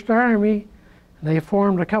the First Army. They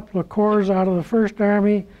formed a couple of corps out of the First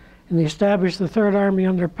Army, and they established the Third Army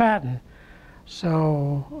under Patton.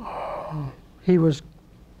 So he was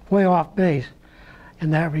way off base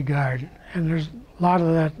in that regard. And there's a lot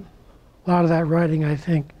of that writing, I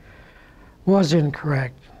think, was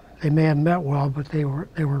incorrect. They may have meant well, but they were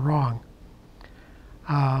wrong.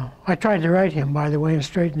 I tried to write him, by the way, and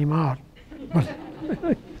straighten him out.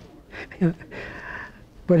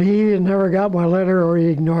 But he never got my letter, or he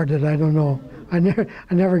ignored it. I don't know. I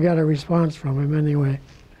never got a response from him anyway.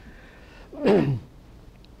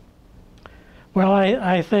 Well,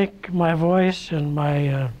 I think my voice and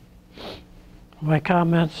my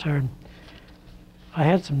comments are. I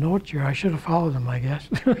had some notes here. I should have followed them, I guess.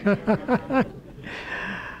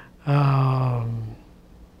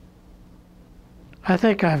 I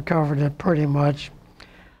think I've covered it pretty much.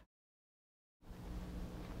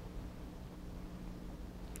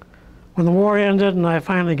 When the war ended and I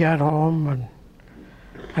finally got home, and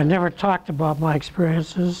I never talked about my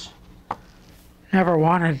experiences, never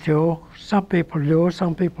wanted to. Some people do,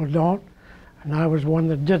 some people don't, and I was one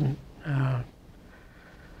that didn't. I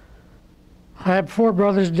had 4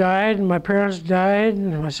 brothers died, and my parents died,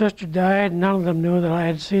 and my sister died, and none of them knew that I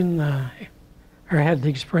had seen or had the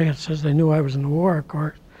experiences. They knew I was in the war, of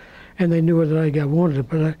course, and they knew that I got wounded,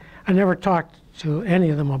 but I never talked to any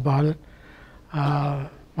of them about it.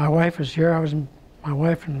 My wife is here. My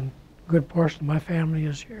wife and a good portion of my family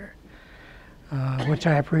is here, which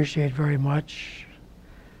I appreciate very much.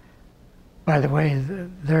 By the way,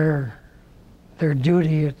 their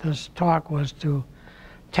duty at this talk was to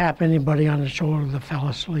tap anybody on the shoulder that fell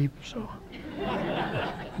asleep. So,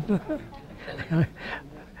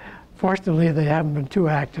 fortunately, they haven't been too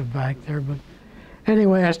active back there. But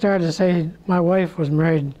anyway, I started to say my wife was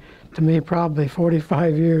married to me probably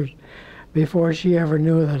 45 years before she ever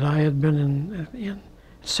knew that I had been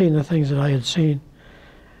seen the things that I had seen.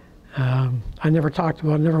 I never talked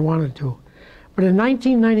about it, never wanted to. But in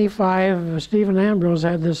 1995, Stephen Ambrose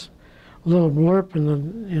had this little blurb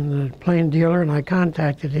in the Plain Dealer, and I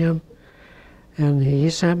contacted him. And he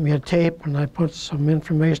sent me a tape, and I put some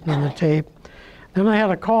information on the tape. Then I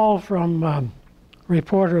had a call from a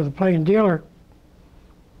reporter of the Plain Dealer,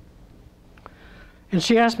 and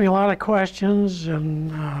she asked me a lot of questions,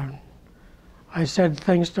 and I said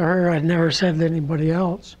things to her I'd never said to anybody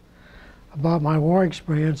else about my war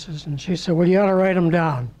experiences. And she said, well, you ought to write them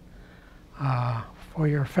down for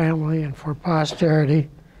your family and for posterity,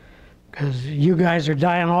 because you guys are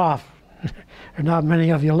dying off. There are not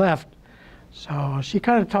many of you left. So she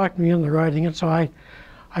kind of talked me into writing it. So I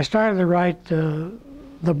started to write the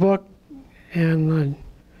book, and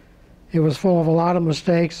it was full of a lot of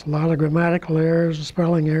mistakes, a lot of grammatical errors,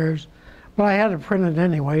 spelling errors. But I had it printed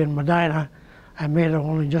anyway in Medina. I made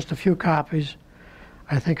only just a few copies.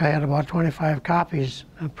 I think I had about 25 copies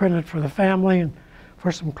printed for the family and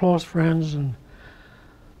for some close friends. And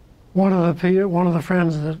one of the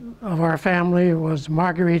friends of our family was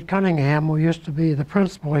Marguerite Cunningham, who used to be the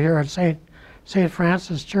principal here at St.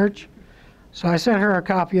 Francis Church. So I sent her a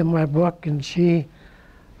copy of my book, and she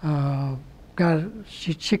called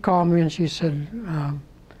me and she said,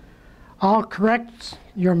 I'll correct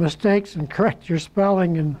your mistakes and correct your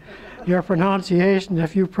spelling and your pronunciation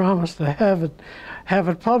if you promise to have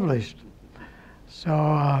it published. So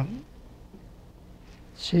I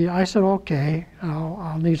said, okay,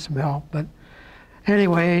 I'll need some help. But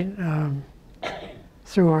anyway,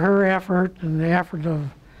 through her effort and the effort of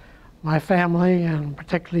my family, and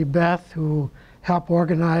particularly Beth, who helped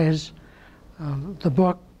organize the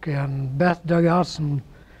book, and Beth dug out some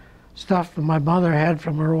stuff that my mother had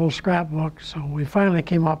from her old scrapbook, so we finally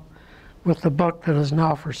came up with the book that is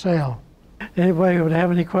now for sale. Anybody would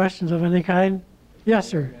have any questions of any kind? Yes,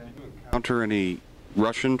 sir. Did you encounter any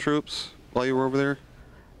Russian troops while you were over there?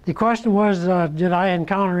 The question was, did I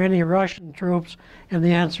encounter any Russian troops? And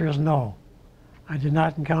the answer is no. I did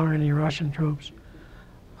not encounter any Russian troops.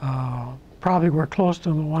 Probably were close to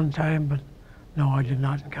them at one time, but no, I did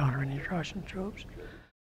not encounter any Russian troops.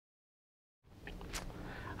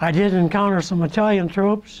 I did encounter some Italian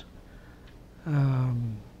troops.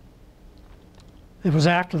 It was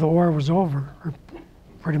after the war was over, or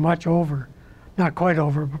pretty much over. Not quite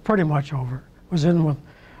over, but pretty much over. It was in the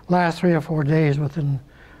last 3 or 4 days within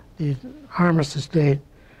the armistice date.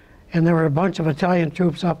 And there were a bunch of Italian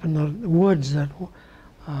troops up in the woods that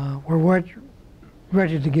were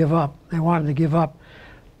ready to give up. They wanted to give up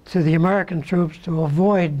to the American troops to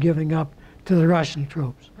avoid giving up to the Russian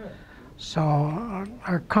troops. So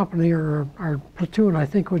our company, or our platoon, I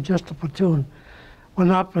think it was just a platoon,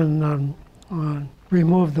 went up and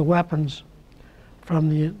removed the weapons from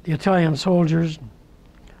the Italian soldiers,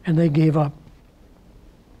 and they gave up.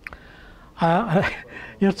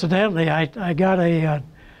 Incidentally, I took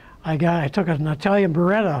an Italian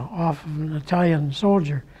Beretta off of an Italian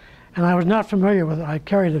soldier, and I was not familiar with it. I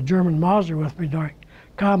carried a German Mauser with me during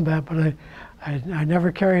combat, but I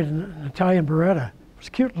never carried an Italian Beretta. It was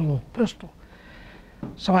a cute little pistol.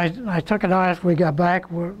 So I took it out after we got back.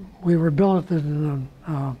 We were billeted in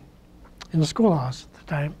the schoolhouse at the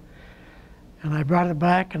time. And I brought it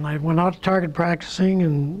back, and I went out to target practicing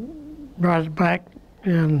and brought it back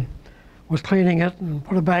and was cleaning it and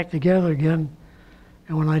put it back together again.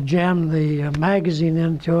 And when I jammed the magazine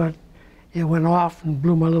into it, it went off and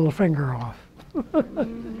blew my little finger off.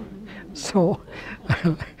 So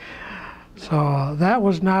that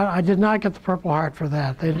was not, I did not get the Purple Heart for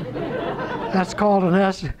that. That's called an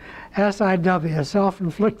SIW, a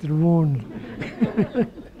self-inflicted wound.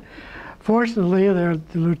 Fortunately, the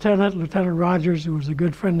Lieutenant Rogers, who was a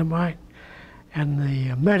good friend of mine, and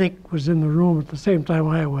the medic was in the room at the same time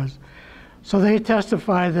I was. So they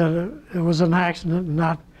testified that it was an accident and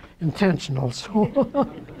not intentional. So,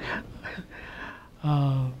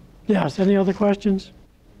 yes, any other questions?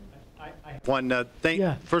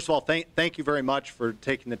 First of all, thank you very much for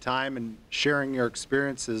taking the time and sharing your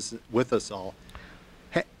experiences with us all.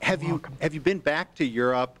 Have you been back to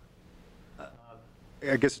Europe?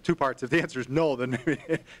 I guess 2 parts. If the answer is no, then maybe,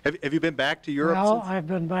 have you been back to Europe? Well, I've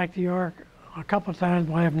been back to Europe a couple of times,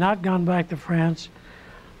 but I have not gone back to France.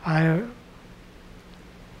 Kind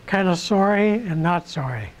of sorry and not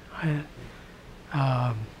sorry. I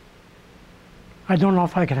don't know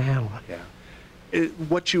if I can handle it. Yeah.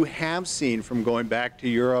 what you have seen from going back to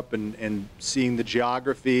Europe and seeing the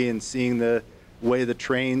geography and seeing the way the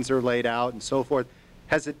trains are laid out and so forth,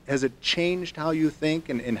 has it changed how you think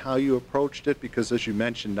and how you approached it? Because as you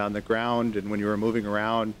mentioned, on the ground and when you were moving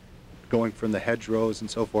around, going from the hedgerows and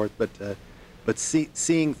so forth, but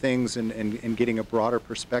seeing things and getting a broader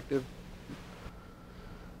perspective?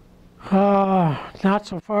 Not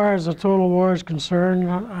so far as the total war is concerned.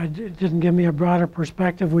 It didn't give me a broader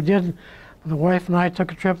perspective. The wife and I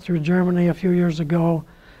took a trip through Germany a few years ago,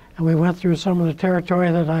 and we went through some of the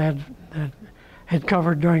territory that I had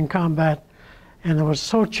covered during combat, and it was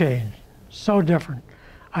so changed, so different.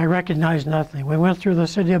 I recognized nothing. We went through the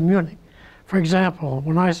city of Munich. For example,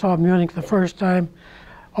 when I saw Munich the first time,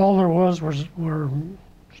 all there were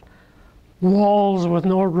walls with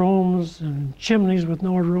no rooms and chimneys with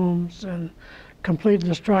no rooms and complete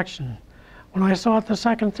destruction. When I saw it the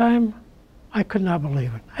second time, I could not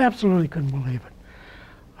believe it. Absolutely couldn't believe it.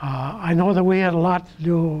 I know that we had a lot to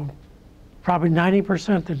do, probably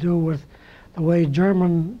 90% to do with the way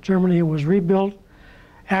Germany was rebuilt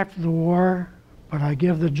after the war, but I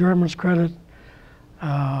give the Germans credit.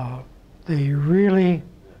 They really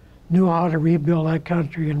knew how to rebuild that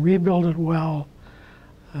country and rebuild it well.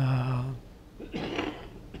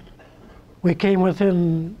 We came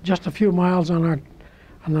within just a few miles on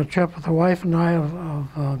the trip with the wife and I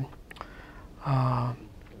of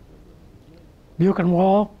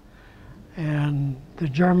Buchenwald, and the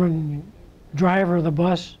German driver of the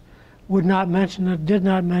bus would not mention it, did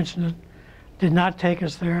not mention it, did not take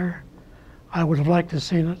us there. I would have liked to have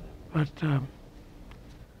seen it, but I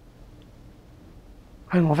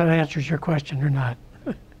don't know if that answers your question or not.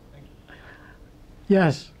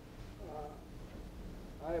 Yes.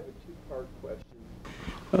 I have a two-part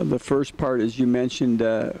question. The first part is you mentioned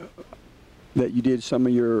that you did some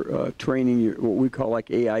of your training, what we call like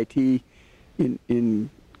AIT, in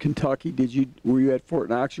Kentucky. Were you at Fort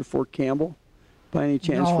Knox or Fort Campbell by any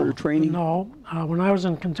chance for your training? No. When I was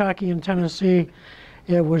in Kentucky and Tennessee,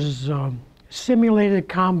 it was simulated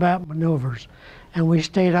combat maneuvers, and we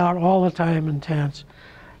stayed out all the time in tents.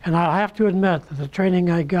 And I'll have to admit that the training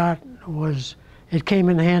I got it came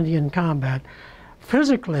in handy in combat.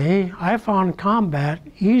 Physically, I found combat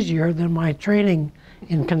easier than my training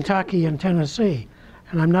in Kentucky and Tennessee.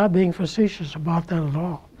 And I'm not being facetious about that at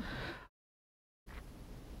all.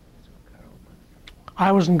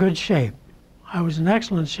 I was in good shape. I was in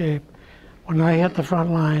excellent shape when I hit the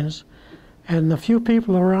front lines. And the few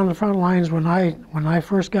people that were on the front lines when I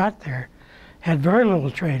first got there had very little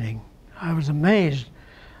training. I was amazed.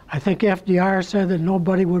 I think FDR said that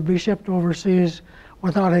nobody would be shipped overseas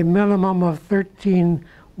without a minimum of 13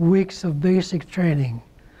 weeks of basic training.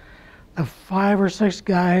 The 5 or 6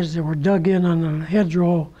 guys that were dug in on the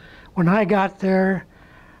hedgerow when I got there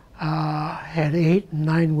had 8 and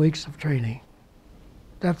 9 weeks of training.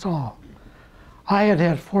 That's all. I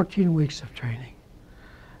had 14 weeks of training.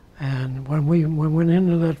 And when we went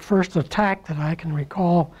into that first attack that I can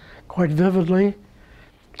recall quite vividly,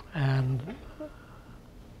 and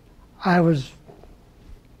I was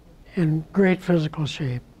in great physical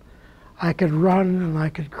shape. I could run and I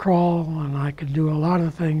could crawl and I could do a lot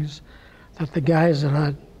of things that the guys that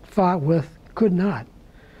I fought with could not.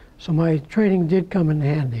 So my training did come in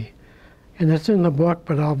handy. And it's in the book,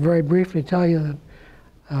 but I'll very briefly tell you that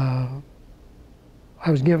I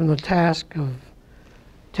was given the task of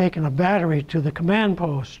taking a battery to the command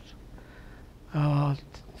post.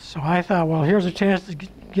 So I thought, well, here's a chance to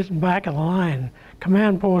get back in the line.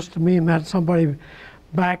 Command post to me meant somebody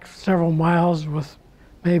back several miles with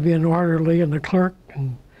maybe an orderly and a clerk.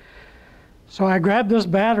 And so I grabbed this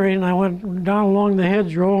battery and I went down along the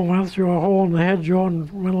hedgerow and went through a hole in the hedgerow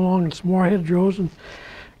and went along some more hedgerows and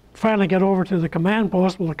finally got over to the command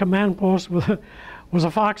post. Well, the command post was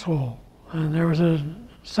a foxhole, and there was a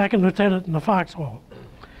second lieutenant in the foxhole,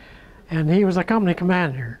 and he was a company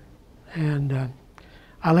commander. And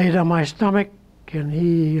I laid on my stomach and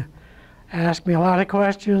he asked me a lot of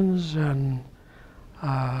questions, and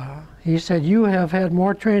he said, "You have had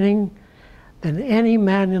more training than any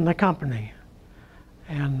man in the company."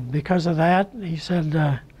 And because of that, he said,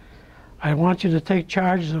 "I want you to take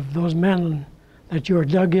charge of those men that you are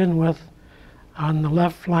dug in with on the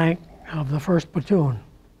left flank of the 1st platoon."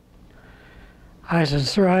 I said,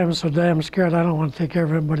 "Sir, I am so damn scared I don't want to take care of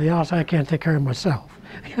everybody else. I can't take care of myself."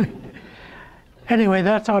 Anyway,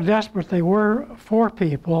 that's how desperate they were for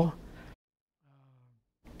people.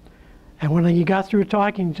 And when he got through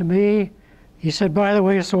talking to me, he said, "By the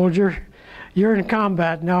way, soldier, you're in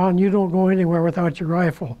combat now and you don't go anywhere without your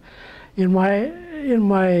rifle." In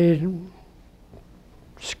my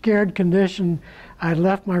scared condition, I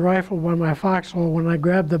left my rifle by my foxhole when I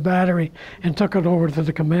grabbed the battery and took it over to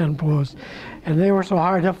the command post. And they were so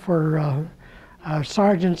hard up for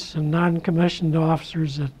sergeants and non-commissioned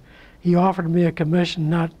officers that he offered me a commission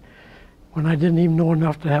not when I didn't even know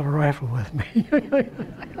enough to have a rifle with me.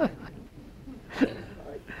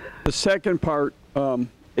 The second part,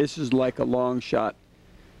 this is like a long shot.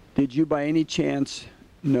 Did you by any chance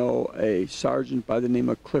know a sergeant by the name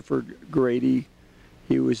of Clifford Grady?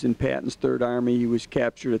 He was in Patton's 3rd Army. He was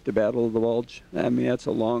captured at the Battle of the Bulge. I mean, that's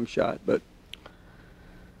a long shot, but...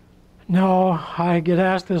 No, I get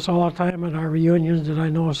asked this all the time at our reunions, did I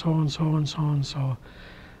know so-and-so and so-and-so?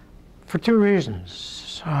 For 2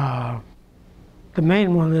 reasons. The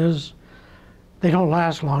main one is they don't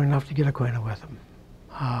last long enough to get acquainted with them.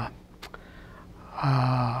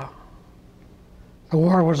 The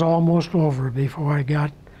war was almost over before I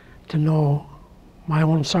got to know my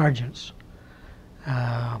own sergeants.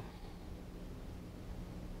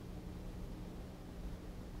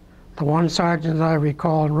 The one sergeant that I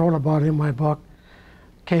recall and wrote about in my book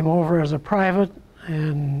came over as a private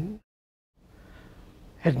and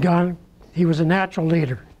he was a natural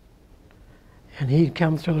leader. And he'd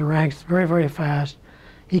come through the ranks very, very fast.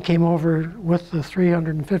 He came over with the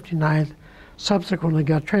 359th, subsequently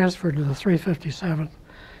got transferred to the 357th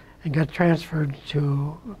and got transferred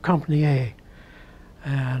to Company A.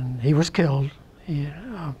 And he was killed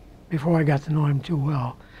before I got to know him too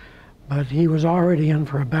well. But he was already in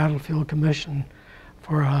for a battlefield commission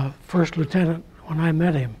for a 1st lieutenant when I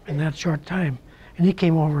met him in that short time. And he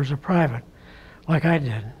came over as a private, like I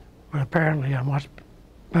did. But apparently I'm much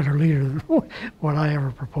better leader than what I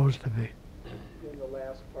ever proposed to be. And the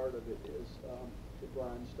last part of it is the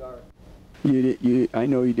Bronze Star. I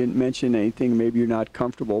know you didn't mention anything, maybe you're not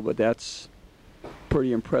comfortable, but that's a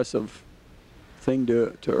pretty impressive thing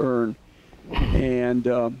to earn. And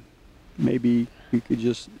maybe you could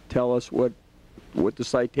just tell us what the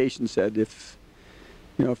citation said, if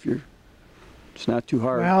it's not too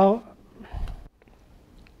hard. Well,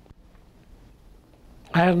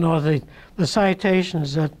 I don't know, the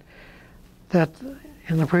citations that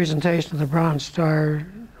in the presentation of the Bronze Star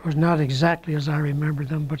was not exactly as I remember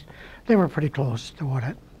them, but they were pretty close to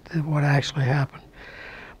what actually happened.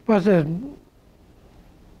 But there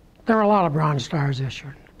were a lot of Bronze Stars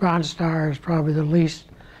issued. Bronze Star is probably the least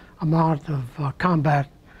amount of combat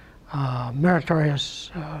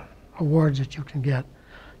meritorious awards that you can get.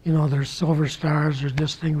 You know, there's Silver Stars, there's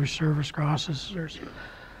Distinguished Service Crosses, there's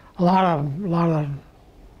a lot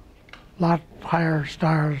higher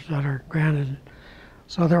stars that are granted.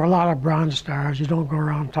 So there are a lot of Bronze Stars. You don't go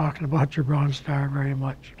around talking about your Bronze Star very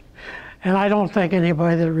much. And I don't think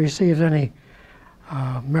anybody that receives any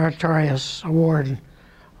meritorious award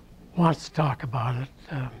wants to talk about it.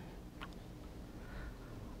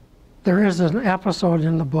 There is an episode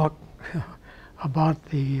in the book about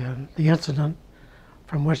the incident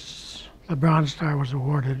from which the Bronze Star was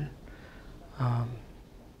awarded. Other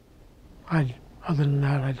than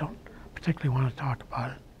that, I don't particularly want to talk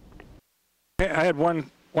about it. I had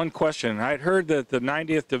one question. I had heard that the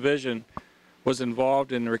 90th Division was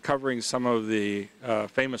involved in recovering some of the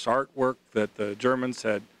famous artwork that the Germans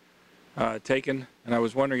had taken, and I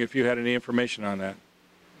was wondering if you had any information on that.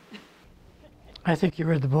 I think you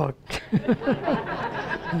read the book.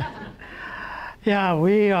 Yeah,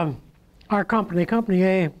 we, our company, Company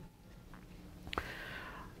A,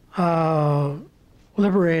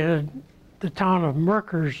 liberated the town of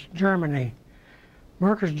Merkers, Germany.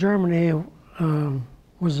 Merkers, Germany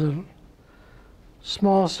was a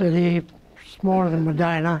small city, smaller than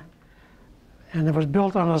Medina, and it was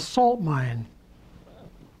built on a salt mine.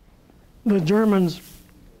 The Germans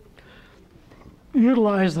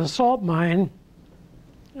utilized the salt mine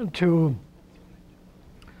to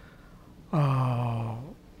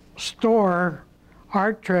store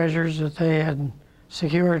art treasures that they had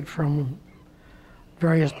secured from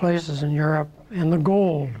various places in Europe, and the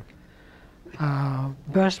gold.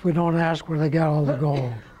 Best we don't ask where they got all the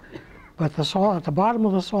gold. But the salt, at the bottom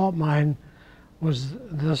of the salt mine was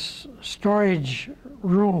this storage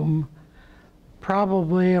room,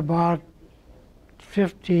 probably about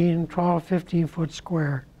 12, 15 foot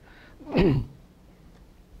square.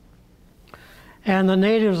 And the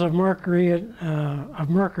natives of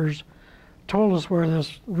Merkers told us where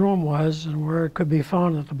this room was and where it could be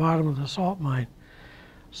found at the bottom of the salt mine.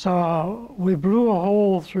 So we blew a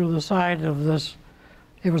hole through the side of this.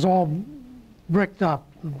 It was all bricked up.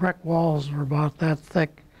 The brick walls were about that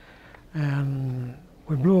thick, and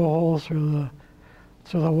we blew a hole through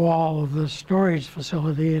the wall of the storage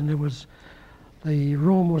facility, and the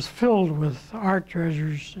room was filled with art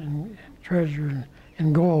treasures and treasure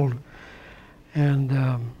in gold.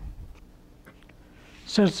 And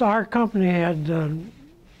since our company had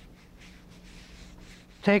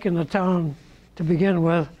taken the town to begin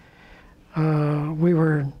with, we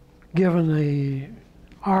were given the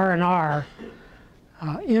R&R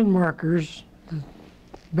in Merkers. The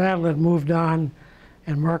battle had moved on,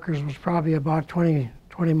 and Merkers was probably about 20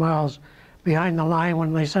 miles behind the line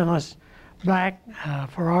when they sent us back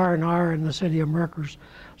for R&R in the city of Merkers.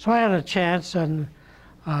 So I had a chance to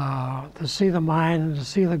see the mine, and to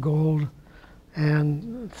see the gold,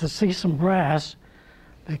 and to see some brass,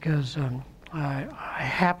 because I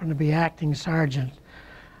happened to be acting sergeant.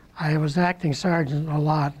 I was acting sergeant a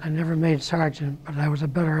lot. I never made sergeant, but I was a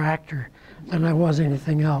better actor than I was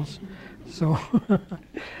anything else. So,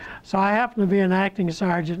 so I happened to be an acting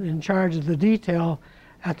sergeant in charge of the detail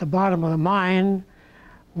at the bottom of the mine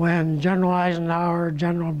when General Eisenhower,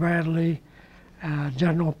 General Bradley,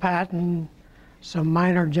 General Patton, some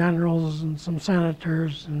minor generals and some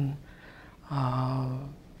senators, and a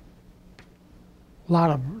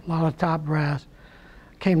lot of top brass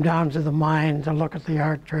came down to the mine to look at the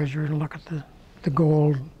art treasure and look at the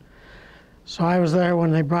gold. So I was there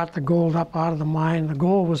when they brought the gold up out of the mine. The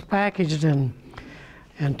gold was packaged in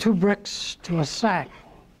 2 bricks to a sack.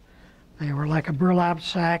 They were like a burlap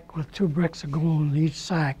sack with 2 bricks of gold in each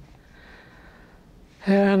sack.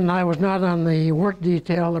 And I was not on the work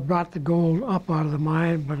detail that brought the gold up out of the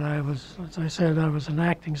mine, but I was, as I said, I was an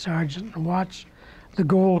acting sergeant and watched the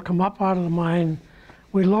gold come up out of the mine.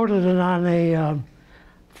 We loaded it on a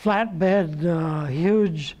flatbed,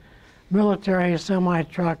 huge military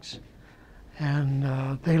semi-trucks,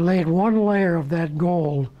 and they laid 1 layer of that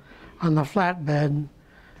gold on the flatbed,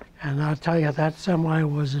 and I'll tell you, that semi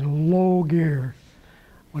was in low gear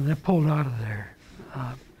when they pulled out of there.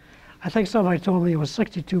 I think somebody told me it was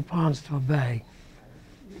 62 pounds to a bag.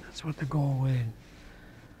 That's what the gold weighed.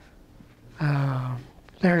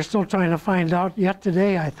 They're still trying to find out yet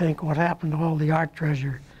today, I think, what happened to all the art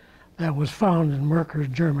treasure that was found in Merkers,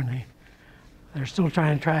 Germany. They're still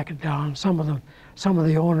trying to track it down. Some of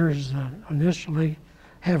the owners initially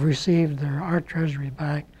have received their art treasury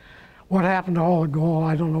back. What happened to all the gold,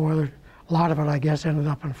 I don't know whether, a lot of it, I guess, ended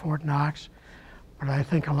up in Fort Knox, but I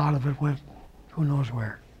think a lot of it went who knows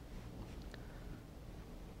where.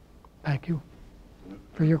 Thank you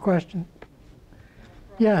for your question.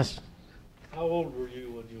 Yes? How old were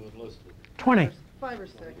you when you enlisted? 20. 5 or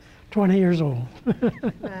 6. 20 years old.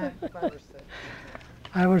 Nah, 5 or 6.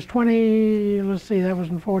 I was 20, let's see, that was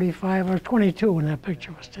in 45. I was 22 when that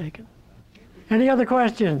picture was taken. Any other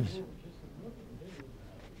questions?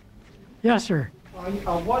 Yes, sir.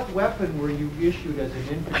 What weapon were you issued as an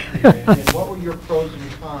infantryman, and what were your pros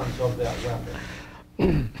and cons of that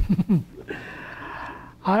weapon?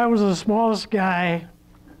 I was the smallest guy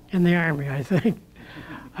in the Army, I think.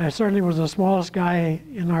 I certainly was the smallest guy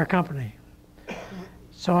in our company.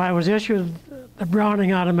 So I was issued the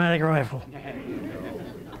Browning automatic rifle.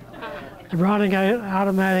 The Browning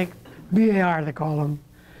automatic, BAR they call them.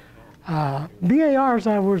 BARs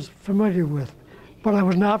I was familiar with, but I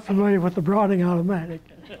was not familiar with the Browning automatic.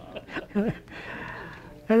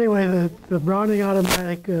 Anyway, the Browning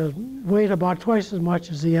automatic weighed about twice as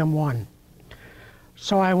much as the M1.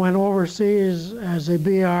 So I went overseas as a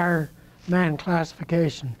BR man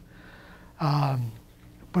classification.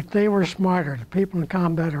 But they were smarter. The people in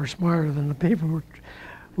combat are smarter than the people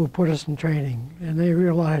who put us in training. And they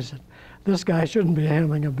realized that this guy shouldn't be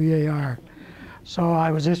handling a BAR. So I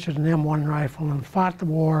was issued an M1 rifle and fought the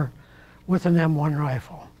war with an M1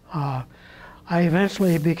 rifle. I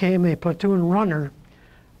eventually became a platoon runner,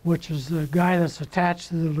 which is the guy that's attached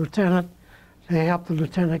to the lieutenant. They help the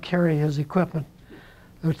lieutenant carry his equipment.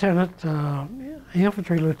 Lieutenant, the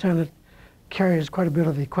infantry lieutenant carries quite a bit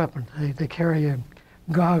of equipment. They carry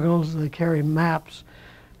goggles, they carry maps,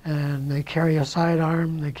 and they carry a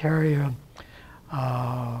sidearm, they carry a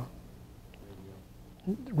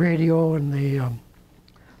radio and the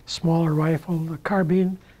smaller rifle, the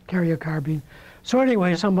carbine, carry a carbine. So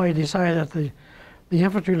anyway, somebody decided that the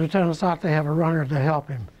infantry lieutenants thought they have a runner to help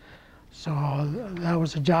him. So that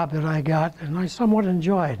was a job that I got, and I somewhat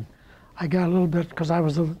enjoyed. I got a little bit because I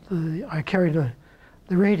was I carried the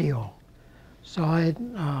radio, so I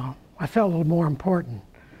felt a little more important,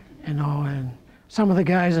 you know. And some of the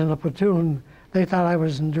guys in the platoon, they thought I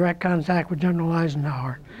was in direct contact with General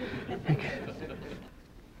Eisenhower.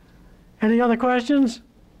 Any other questions?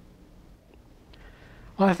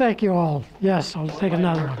 Well, I thank you all. Yes, I'll take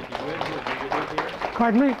another one.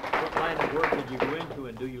 Pardon me? What line of work did you go into,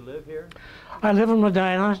 and do you live here? I live in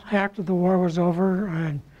Medina. After the war was over,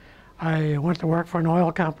 I went to work for an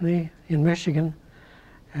oil company in Michigan,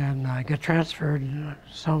 and I got transferred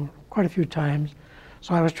quite a few times.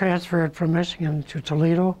 So I was transferred from Michigan to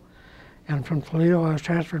Toledo, and from Toledo I was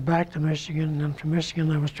transferred back to Michigan, and from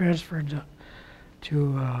Michigan I was transferred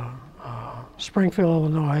to Springfield,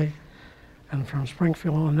 Illinois, and from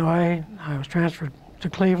Springfield, Illinois I was transferred to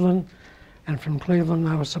Cleveland, and from Cleveland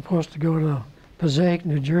I was supposed to go to Passaic,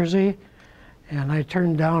 New Jersey, and I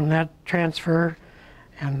turned down that transfer.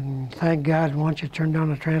 And thank God, once you turn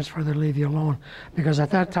down a transfer, they leave you alone. Because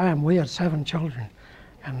at that time, we had 7 children.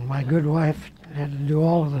 And my good wife had to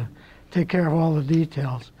do take care of all the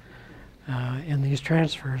details in these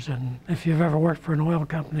transfers. And if you've ever worked for an oil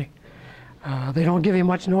company, they don't give you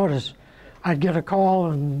much notice. I'd get a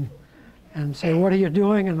call and say, what are you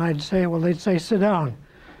doing? And I'd say, well, they'd say, sit down.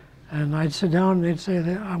 And I'd sit down, and they'd say,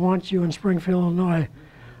 I want you in Springfield, Illinois.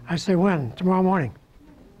 I'd say, when? Tomorrow morning.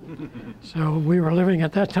 So we were living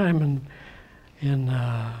at that time in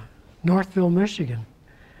Northville, Michigan,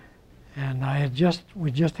 and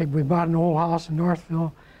we bought an old house in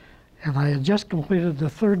Northville, and I had just completed the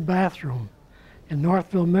 3rd bathroom in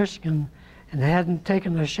Northville, Michigan, and hadn't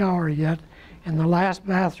taken a shower yet in the last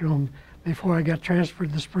bathroom before I got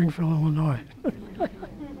transferred to Springfield, Illinois.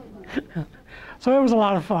 So it was a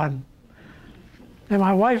lot of fun. And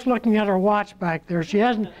my wife's looking at her watch back there. She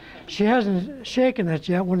hasn't shaken it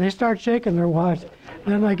yet. When they start shaking their watch,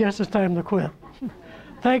 then I guess it's time to quit.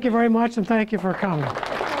 Thank you very much, and thank you for coming.